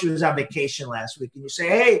 and she was on vacation last week. And you say,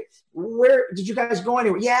 hey, where did you guys go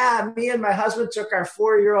anywhere? Yeah, me and my husband took our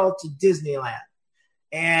 4-year-old to Disneyland.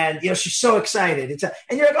 And, she's so excited.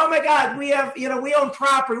 And you're like, oh my God, we have, we own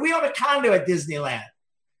property. We own a condo at Disneyland.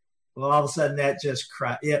 Well, all of a sudden that just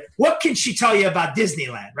yeah. What can she tell you about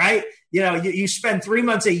Disneyland, right? You spend 3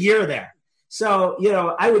 months a year there. So,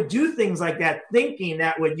 I would do things like that, thinking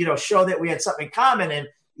that would, show that we had something in common, and,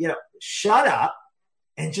 shut up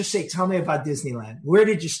and just say, tell me about Disneyland. Where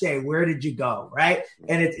did you stay? Where did you go? Right.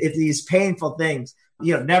 And it's these painful things,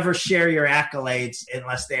 never share your accolades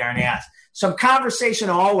unless they aren't asked. Some conversation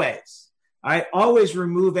always. All right. Always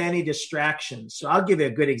remove any distractions. So I'll give you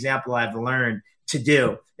a good example I've learned to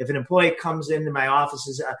do. If an employee comes into my office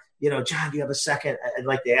and says, John, do you have a second? I'd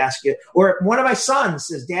like to ask you. Or one of my sons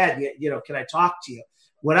says, Dad, can I talk to you?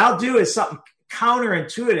 What I'll do is something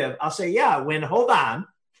counterintuitive. I'll say, yeah, Win, hold on.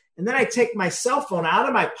 And then I take my cell phone out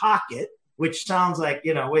of my pocket, which sounds like,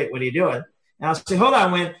 wait, what are you doing? And I'll say, hold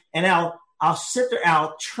on, Win. And I'll sit there,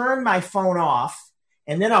 I'll turn my phone off,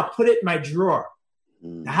 and then I'll put it in my drawer.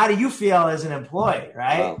 Now, how do you feel as an employee,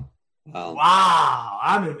 right? Wow.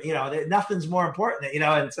 I'm, nothing's more important,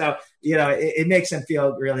 and so, it makes them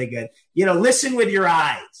feel really good. Listen with your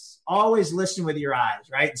eyes. Always listen with your eyes,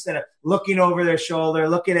 right? Instead of looking over their shoulder,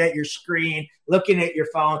 looking at your screen, looking at your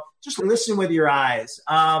phone, just listen with your eyes.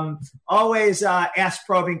 Always ask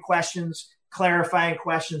probing questions, clarifying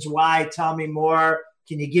questions. Why? Tell me more.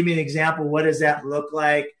 Can you give me an example? What does that look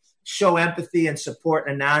like? Show empathy and support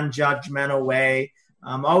in a non-judgmental way.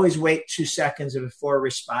 Always wait 2 seconds before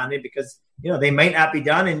responding, because, they might not be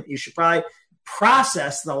done, and you should probably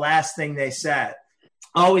process the last thing they said.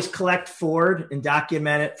 Always collect forward and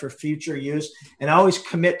document it for future use, and always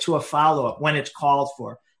commit to a follow-up when it's called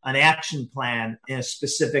for, an action plan in a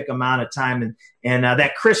specific amount of time. And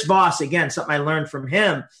that Chris Voss, again, something I learned from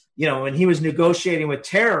him, when he was negotiating with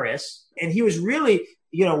terrorists, and he was really,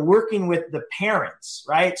 working with the parents,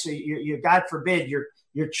 right? So you God forbid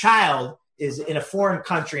your child is in a foreign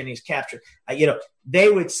country and he's captured. They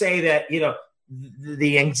would say that,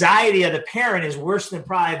 the anxiety of the parent is worse than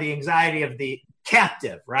probably the anxiety of the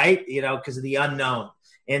captive, right? Because of the unknown.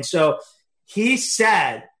 And so he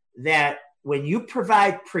said that when you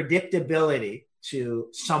provide predictability to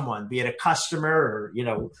someone, be it a customer or,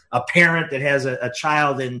 a parent that has a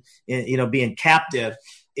child in being captive,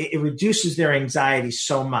 it reduces their anxiety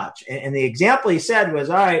so much. And the example he said was,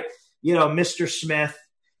 all right, Mr. Smith,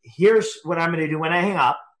 here's what I'm going to do when I hang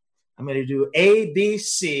up. I'm going to do A, B,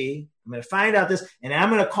 C. I'm going to find out this, and I'm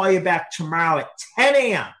going to call you back tomorrow at 10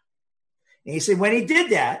 a.m. And he said when he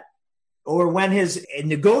did that, or when his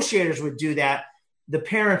negotiators would do that, the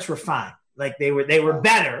parents were fine. Like they were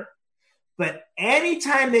better. But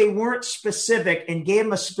anytime they weren't specific and gave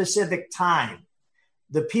them a specific time,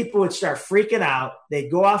 the people would start freaking out. They'd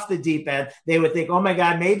go off the deep end. They would think, oh my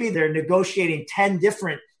God, maybe they're negotiating 10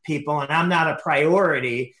 different people and I'm not a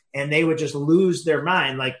priority. And they would just lose their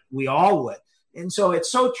mind like we all would. And so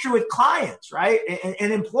it's so true with clients, right?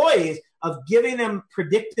 And employees, of giving them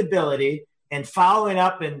predictability and following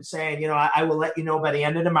up and saying, I will let you know by the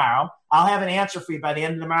end of tomorrow. I'll have an answer for you by the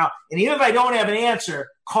end of tomorrow. And even if I don't have an answer,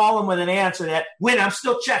 call them with an answer that, when I'm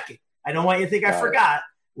still checking. I don't want you to think I forgot.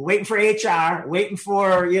 We're waiting for HR, waiting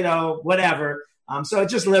for, whatever. So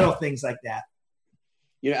it's just little things like that.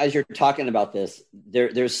 As you're talking about this,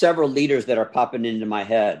 there's several leaders that are popping into my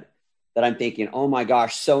head that I'm thinking, oh my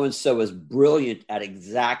gosh, so-and-so is brilliant at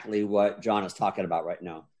exactly what John is talking about right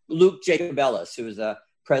now. Luke Jacobellis, who is a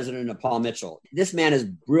president of Paul Mitchell. This man is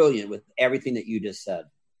brilliant with everything that you just said.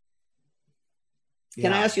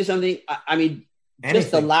 Can I ask you something? I mean, anything.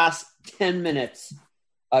 Just the last 10 minutes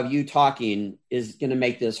of you talking is going to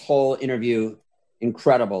make this whole interview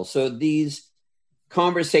incredible. So these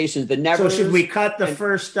conversations, the Nevers. So should we cut the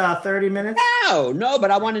first 30 minutes? No,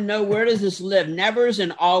 but I want to know, where does this live? Nevers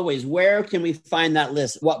and Always. Where can we find that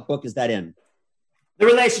list? What book is that in? The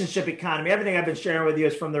Relationship Economy. Everything I've been sharing with you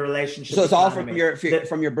is from the Relationship Economy. So it's all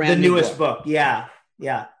from your brand new newest book. Yeah.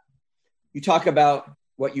 You talk about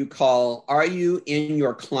what you call, are you in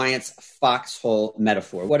your client's foxhole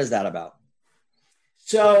metaphor? What is that about?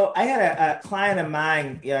 So I had a client of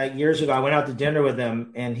mine years ago. I went out to dinner with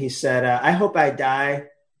him, and he said, I hope I die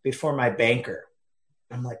before my banker.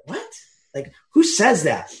 I'm like, what? Like, who says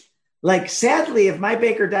that? Like, sadly, if my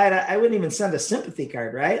banker died, I wouldn't even send a sympathy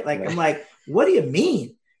card, right? Like, right. I'm like, what do you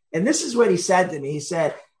mean? And this is what he said to me. He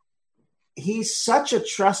said, he's such a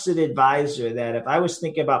trusted advisor that if I was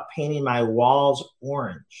thinking about painting my walls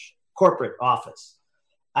orange, corporate office,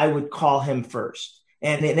 I would call him first.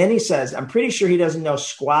 And then he says, I'm pretty sure he doesn't know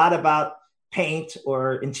squat about paint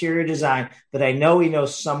or interior design, but I know he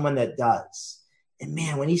knows someone that does. And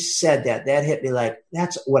man, when he said that, that hit me like,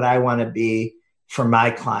 that's what I want to be for my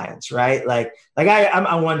clients, right? Like I'm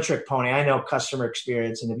a one-trick pony. I know customer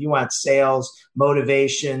experience. And if you want sales,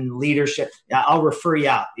 motivation, leadership, I'll refer you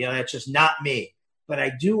out. That's just not me. but I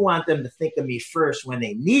do want them to think of me first when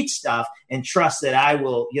they need stuff and trust that I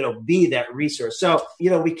will, be that resource. So,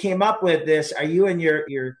 we came up with this. Are you and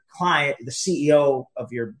your client, the CEO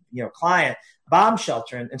of your, client, bomb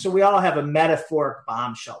shelter? And so we all have a metaphoric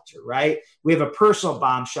bomb shelter, right? We have a personal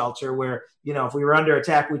bomb shelter where, if we were under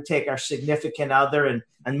attack, we'd take our significant other,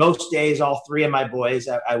 and most days, all three of my boys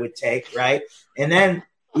I would take, right? And then,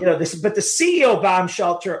 but the CEO bomb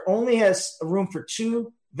shelter only has room for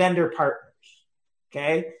 2 vendor partners.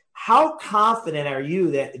 Okay. How confident are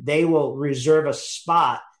you that they will reserve a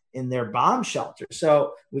spot in their bomb shelter?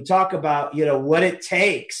 So we talk about, what it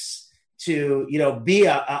takes to, be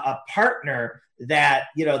a partner that,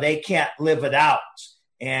 they can't live without.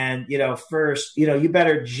 And, first, you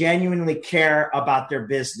better genuinely care about their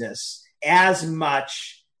business as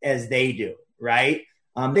much as they do, right?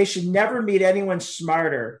 They should never meet anyone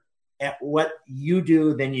smarter at what you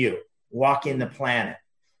do than you walking the planet.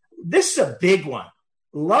 This is a big one.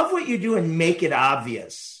 Love what you do and make it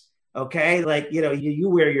obvious. Okay. Like, you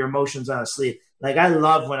wear your emotions on a sleeve. Like, I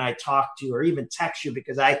love when I talk to you or even text you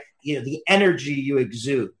because the energy you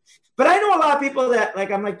exude. But I know a lot of people that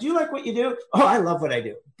I'm like, do you like what you do? Oh, I love what I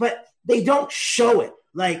do. But they don't show it.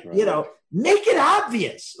 Like, right. Make it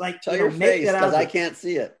obvious. Like, tell your face because I can't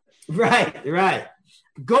see it. Right.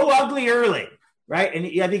 Go ugly early. Right.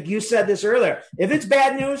 And I think you said this earlier. If it's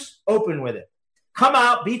bad news, open with it. Come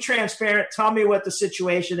out, be transparent, tell me what the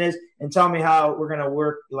situation is, and tell me how we're going to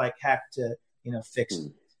work like heck to, fix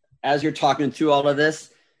it. As you're talking through all of this,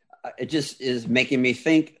 it just is making me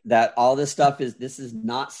think that all this stuff this is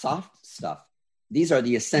not soft stuff. These are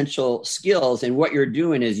the essential skills. And what you're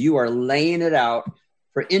doing is you are laying it out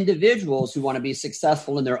for individuals who want to be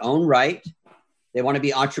successful in their own right. They want to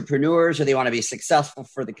be entrepreneurs, or they want to be successful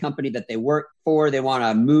for the company that they work for. They want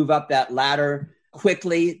to move up that ladder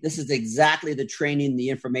quickly. This is exactly the training, the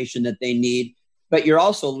information that they need. But you're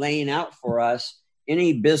also laying out for us,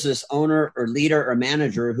 any business owner or leader or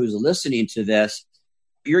manager who's listening to this,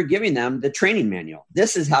 you're giving them the training manual.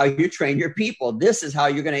 This is how you train your people. This is how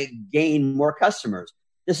you're going to gain more customers.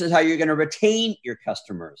 This is how you're going to retain your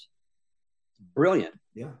customers. Brilliant.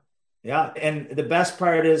 Yeah. And the best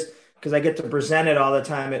part is, because I get to present it all the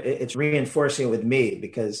time, it's reinforcing it with me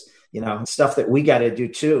because, stuff that we got to do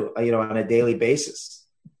too, on a daily basis.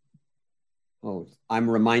 Oh, I'm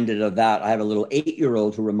reminded of that. I have a little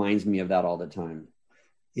 8-year-old who reminds me of that all the time.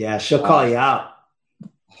 Yeah, she'll call you out.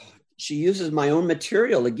 She uses my own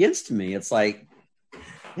material against me. It's like,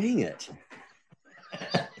 dang it.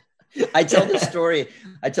 I tell the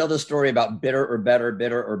story about bitter or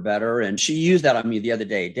better. And she used that on me the other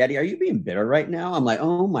day. Daddy, are you being bitter right now? I'm like,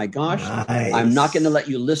 oh my gosh, nice. I'm not going to let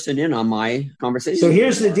you listen in on my conversation. So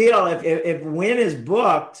here's the deal. If Win is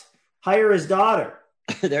booked, hire his daughter.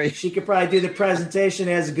 She could probably do the presentation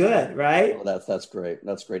as good, right? Oh, that's great.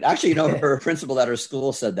 That's great. Actually, her principal at her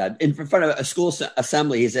school said that in front of a school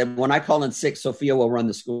assembly. He said, when I call in sick, Sophia will run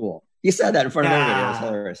the school. He said that in front of everybody. It was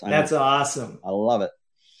hilarious. That's awesome. I love it.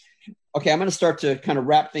 Okay, I'm going to start to kind of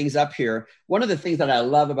wrap things up here. One of the things that I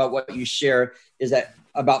love about what you share is that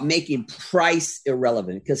about making price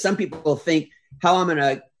irrelevant, because some people think how I'm going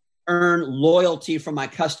to earn loyalty from my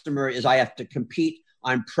customer is I have to compete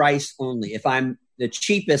on price only. If I'm the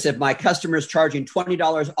cheapest, if my customer is charging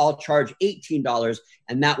 $20, I'll charge $18,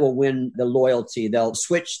 and that will win the loyalty. They'll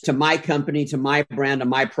switch to my company, to my brand, to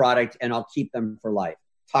my product, and I'll keep them for life.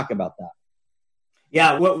 Talk about that.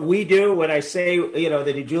 Yeah, what we do, what I say,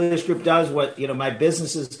 the Julius Group does, what, my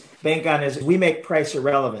businesses bank on is we make price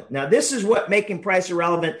irrelevant. Now, this is what making price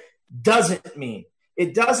irrelevant doesn't mean.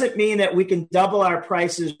 It doesn't mean that we can double our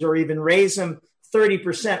prices or even raise them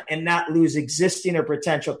 30% and not lose existing or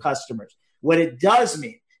potential customers. What it does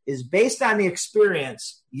mean is based on the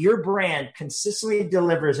experience your brand consistently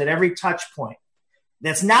delivers at every touch point.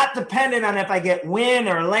 That's not dependent on if I get Win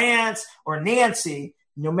or Lance or Nancy,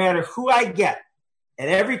 no matter who I get. At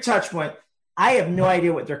every touch point, I have no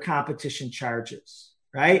idea what their competition charges,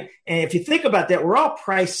 right? And if you think about that, we're all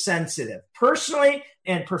price sensitive, personally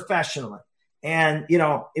and professionally. And,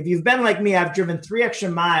 if you've been like me, I've driven 3 extra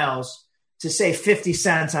miles to save 50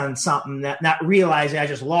 cents on something, that not realizing I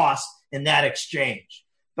just lost in that exchange.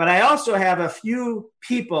 But I also have a few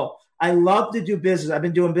people I love to do business. I've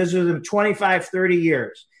been doing business with them 25, 30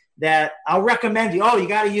 years that I'll recommend you. Oh, you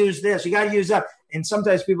got to use this. You got to use that. And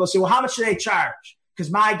sometimes people say, well, how much do they charge?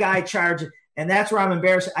 Because my guy charges. And that's where I'm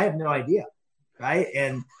embarrassed. I have no idea. Right.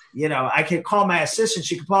 And, I could call my assistant.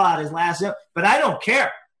 She could pull out his last name, but I don't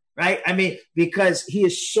care. Right. I mean, because he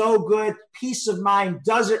is so good. Peace of mind,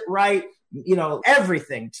 does it right.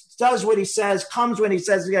 Everything, does what he says, comes when he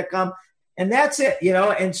says he's going to come. And that's it,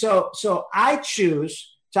 And so I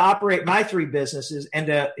choose to operate my 3 businesses and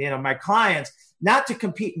to, my clients, not to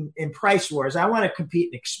compete in price wars. I want to compete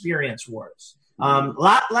in experience wars. A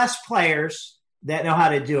lot less players that know how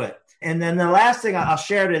to do it. And then the last thing I'll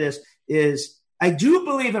share to this is I do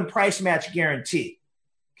believe in price match guarantee.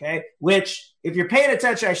 Okay. Which, if you're paying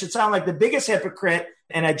attention, I should sound like the biggest hypocrite,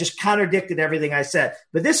 and I just contradicted everything I said.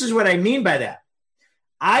 But this is what I mean by that.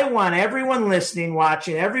 I want everyone listening,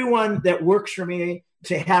 watching, everyone that works for me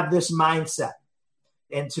to have this mindset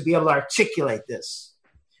and to be able to articulate this.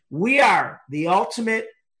 We are the ultimate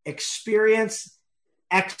experienced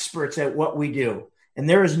experts at what we do, and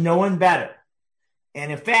there is no one better.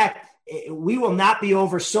 And in fact, we will not be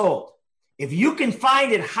oversold. If you can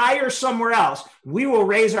find it higher somewhere else, we will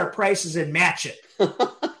raise our prices and match it.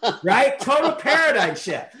 Right? Total paradigm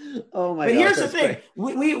shift. Oh my! But here's the thing: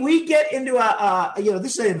 we get into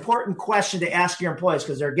this is an important question to ask your employees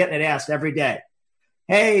because they're getting it asked every day.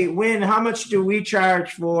 Hey, Win, how much do we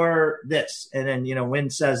charge for this? And then Win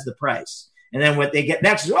says the price, and then what they get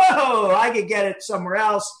next is, whoa, I could get it somewhere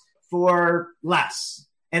else for less.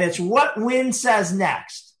 And it's what Win says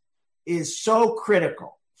next is so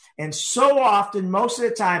critical. And so often, most of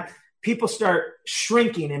the time, people start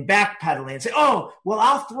shrinking and backpedaling and say, oh, well,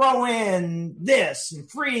 I'll throw in this and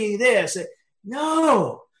free this.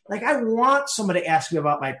 No, I want somebody to ask me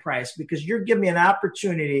about my price because you're giving me an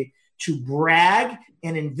opportunity to brag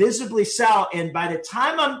and invisibly sell. And by the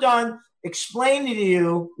time I'm done explaining to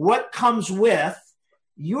you what comes with,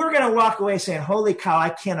 you're going to walk away saying, holy cow, I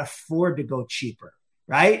can't afford to go cheaper.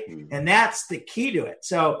 Right? And that's the key to it.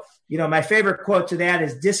 So, my favorite quote to that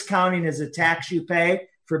is discounting is a tax you pay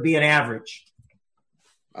for being average.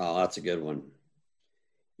 Oh, that's a good one.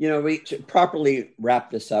 We should properly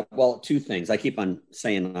wrap this up. Well, 2 things. I keep on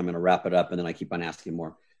saying I'm going to wrap it up, and then I keep on asking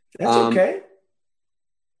more. That's okay.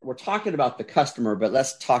 We're talking about the customer, but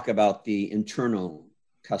let's talk about the internal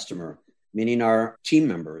customer, meaning our team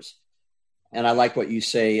members. And I like what you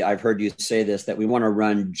say. I've heard you say this, that we want to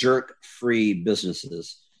run jerk-free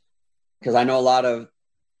businesses, because I know a lot of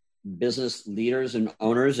business leaders and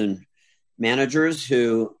owners and managers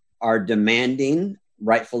who are demanding,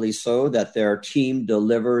 rightfully so, that their team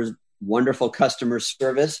delivers wonderful customer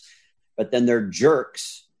service, but then they're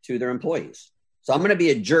jerks to their employees. So I'm going to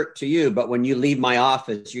be a jerk to you, but when you leave my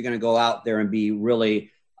office, you're going to go out there and be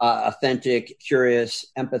really authentic, curious,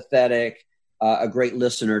 empathetic, a great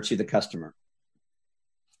listener to the customer.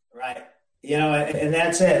 Right. And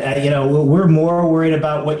that's it. We're more worried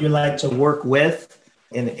about what you like to work with.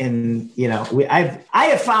 I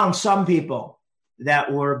have found some people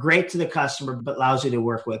that were great to the customer, but lousy to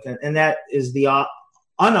work with. And that is the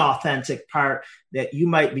unauthentic part, that you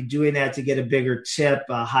might be doing that to get a bigger tip,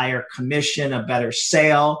 a higher commission, a better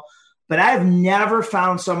sale. But I've never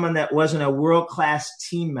found someone that wasn't a world-class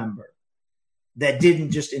team member that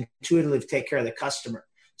didn't just intuitively take care of the customer.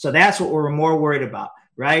 So that's what we're more worried about,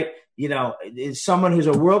 right? Is someone who's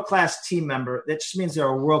a world-class team member. That just means they're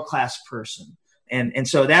a world-class person. And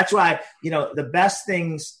so that's why, the best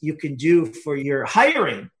things you can do for your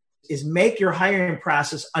hiring is make your hiring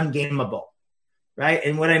process ungameable, right?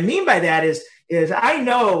 And what I mean by that is I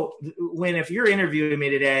know if you're interviewing me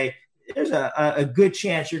today, there's a good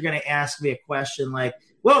chance you're going to ask me a question like,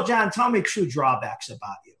 well, John, tell me 2 drawbacks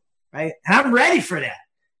about you, right? And I'm ready for that.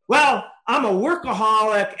 Well, I'm a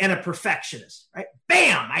workaholic and a perfectionist, right?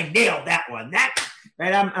 Bam, I nailed that one.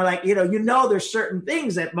 Right? I'm like, there's certain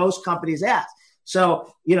things that most companies ask.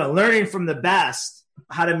 So, learning from the best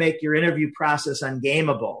how to make your interview process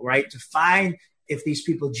ungameable, right? To find if these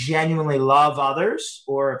people genuinely love others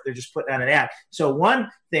or if they're just putting on an act. So one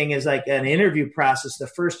thing is like an interview process, the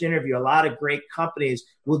first interview, a lot of great companies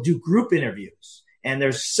will do group interviews. And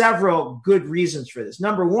there's several good reasons for this.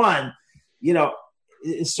 Number one,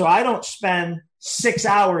 so I don't spend 6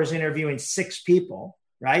 hours interviewing 6 people,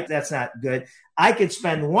 right? That's not good. I could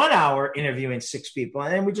spend 1 hour interviewing 6 people,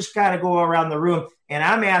 and then we just kind of go around the room, and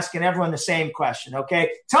I'm asking everyone the same question,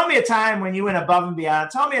 okay? Tell me a time when you went above and beyond.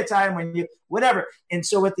 Tell me a time when you, whatever. And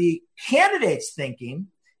so what the candidate's thinking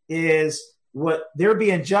is what they're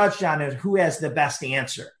being judged on is who has the best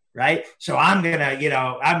answer, right? So I'm going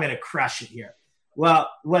to crush it here. Well,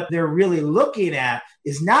 what they're really looking at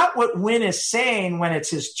is not what Win is saying when it's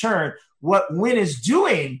his turn, what Win is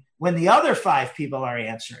doing when the other 5 people are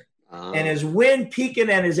answering. And is Win peeking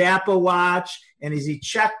at his Apple Watch, and is he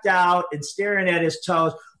checked out and staring at his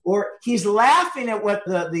toes, or he's laughing at what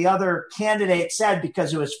the other candidate said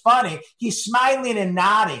because it was funny. He's smiling and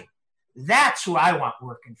nodding. That's who I want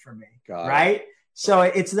working for me, right? So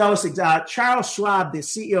it's those Charles Schwab, the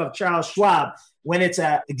CEO of Charles Schwab, when it's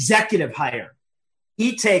an executive hire,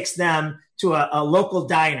 he takes them to a local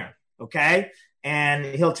diner, okay? and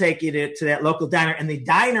he'll take you to that local diner, and the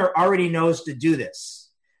diner already knows to do this.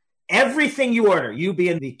 Everything you order, you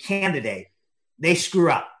being the candidate, they screw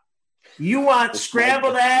up. You want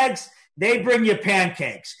scrambled eggs, they bring you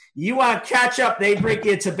pancakes. You want ketchup, they bring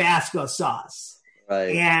you Tabasco sauce.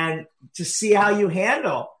 Right. And to see how you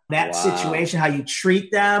handle that situation, how you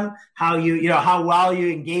treat them, how how well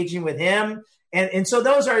you're engaging with him. And so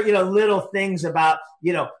those are, little things about,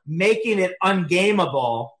 making it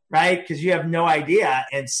ungameable, right? Because you have no idea,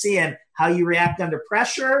 and seeing how you react under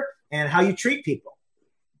pressure and how you treat people.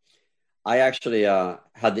 I actually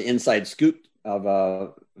had the inside scoop of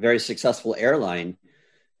a very successful airline,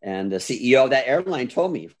 and the CEO of that airline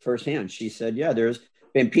told me firsthand. She said, yeah, there's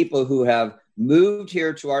been people who have moved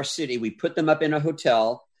here to our city. We put them up in a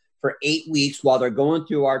hotel for 8 weeks while they're going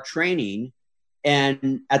through our training.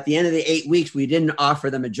 And at the end of the 8 weeks, we didn't offer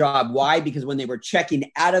them a job. Why? Because when they were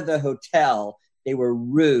checking out of the hotel, they were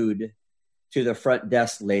rude to the front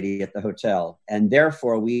desk lady at the hotel. And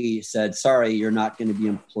therefore, we said, sorry, you're not going to be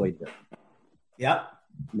employed there. Yep.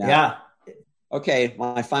 Now, yeah. Okay,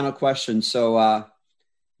 my final question. So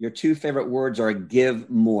your two favorite words are give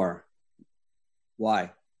more.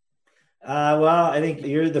 Why? Well, I think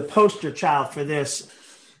you're the poster child for this.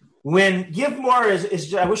 When give more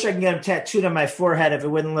is I wish I could get them tattooed on my forehead if it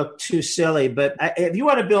wouldn't look too silly. But if you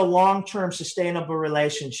want to build long-term sustainable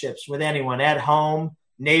relationships with anyone at home,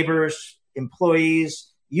 neighbors,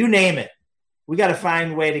 employees, you name it, we got to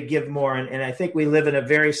find a way to give more. And I think we live in a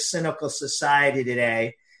very cynical society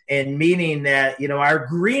today, and meaning that, our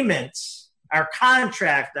agreements, our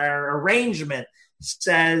contract, our arrangement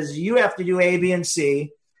says you have to do A, B, and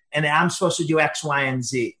C, and I'm supposed to do X, Y, and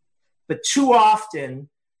Z. But too often,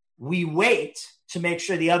 we wait to make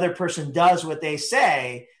sure the other person does what they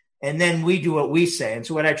say, and then we do what we say. And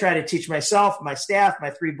so what I try to teach myself, my staff,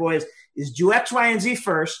 my 3 boys, is do X, Y, and Z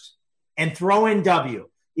first and throw in W.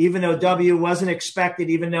 Even though W wasn't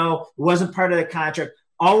expected, even though it wasn't part of the contract,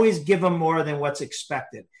 always give them more than what's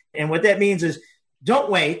expected. And what that means is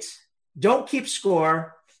don't wait, don't keep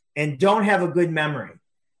score, and don't have a good memory.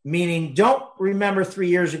 Meaning don't remember 3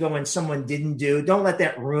 years ago when someone didn't do. Don't let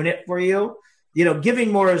that ruin it for you.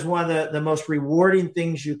 Giving more is one of the most rewarding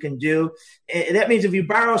things you can do. And that means if you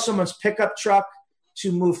borrow someone's pickup truck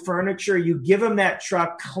to move furniture, you give them that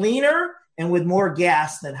truck cleaner and with more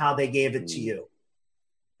gas than how they gave it to you.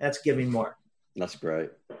 That's giving more. That's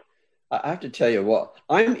great. I have to tell you, well,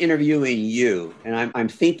 I'm interviewing you, and I'm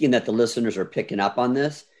thinking that the listeners are picking up on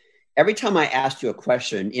this. Every time I asked you a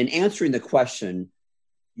question, in answering the question,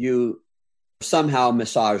 you somehow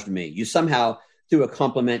massaged me. You somehow threw a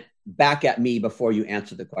compliment back at me before you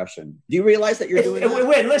answered the question. Do you realize that you're doing that?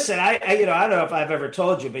 Wait, listen, I don't know if I've ever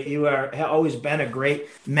told you, but you have always been a great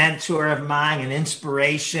mentor of mine and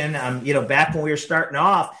inspiration. Back when we were starting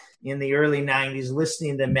off in the early 90s,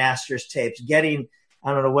 listening to Masters tapes, getting,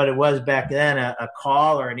 I don't know what it was back then, a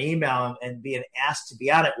call or an email and being asked to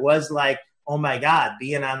be on it was like, oh my God,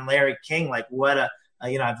 being on Larry King, like what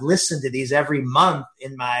I've listened to these every month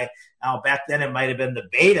in my, back then it might've been the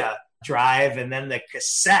beta drive and then the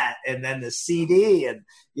cassette and then the CD. And,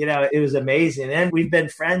 it was amazing. And we've been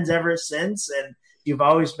friends ever since. And you've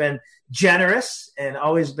always been generous and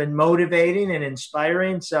always been motivating and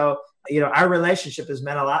inspiring. So, our relationship has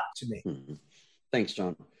meant a lot to me. Thanks,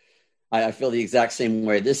 John. I feel the exact same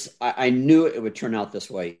way. I knew it would turn out this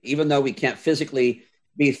way, even though we can't physically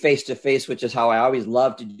be face to face, which is how I always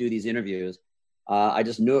love to do these interviews. I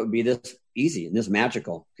just knew it would be this easy and this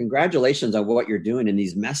magical. Congratulations on what you're doing and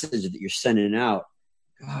these messages that you're sending out.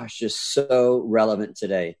 Gosh, just so relevant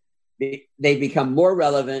today. They become more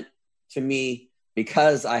relevant to me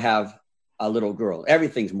because I have a little girl.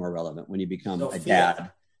 Everything's more relevant when you become a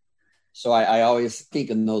dad. So I always think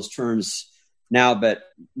in those terms now, but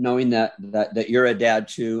knowing that you're a dad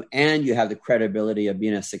too, and you have the credibility of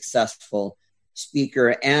being a successful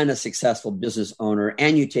speaker and a successful business owner,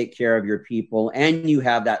 and you take care of your people, and you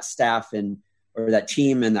have that staff or that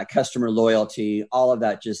team and that customer loyalty, all of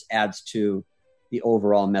that just adds to the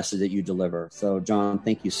overall message that you deliver. So John,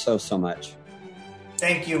 thank you so much.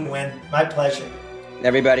 Thank you, Win. My pleasure.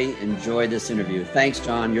 Everybody enjoy this interview. Thanks,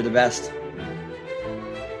 John. You're the best.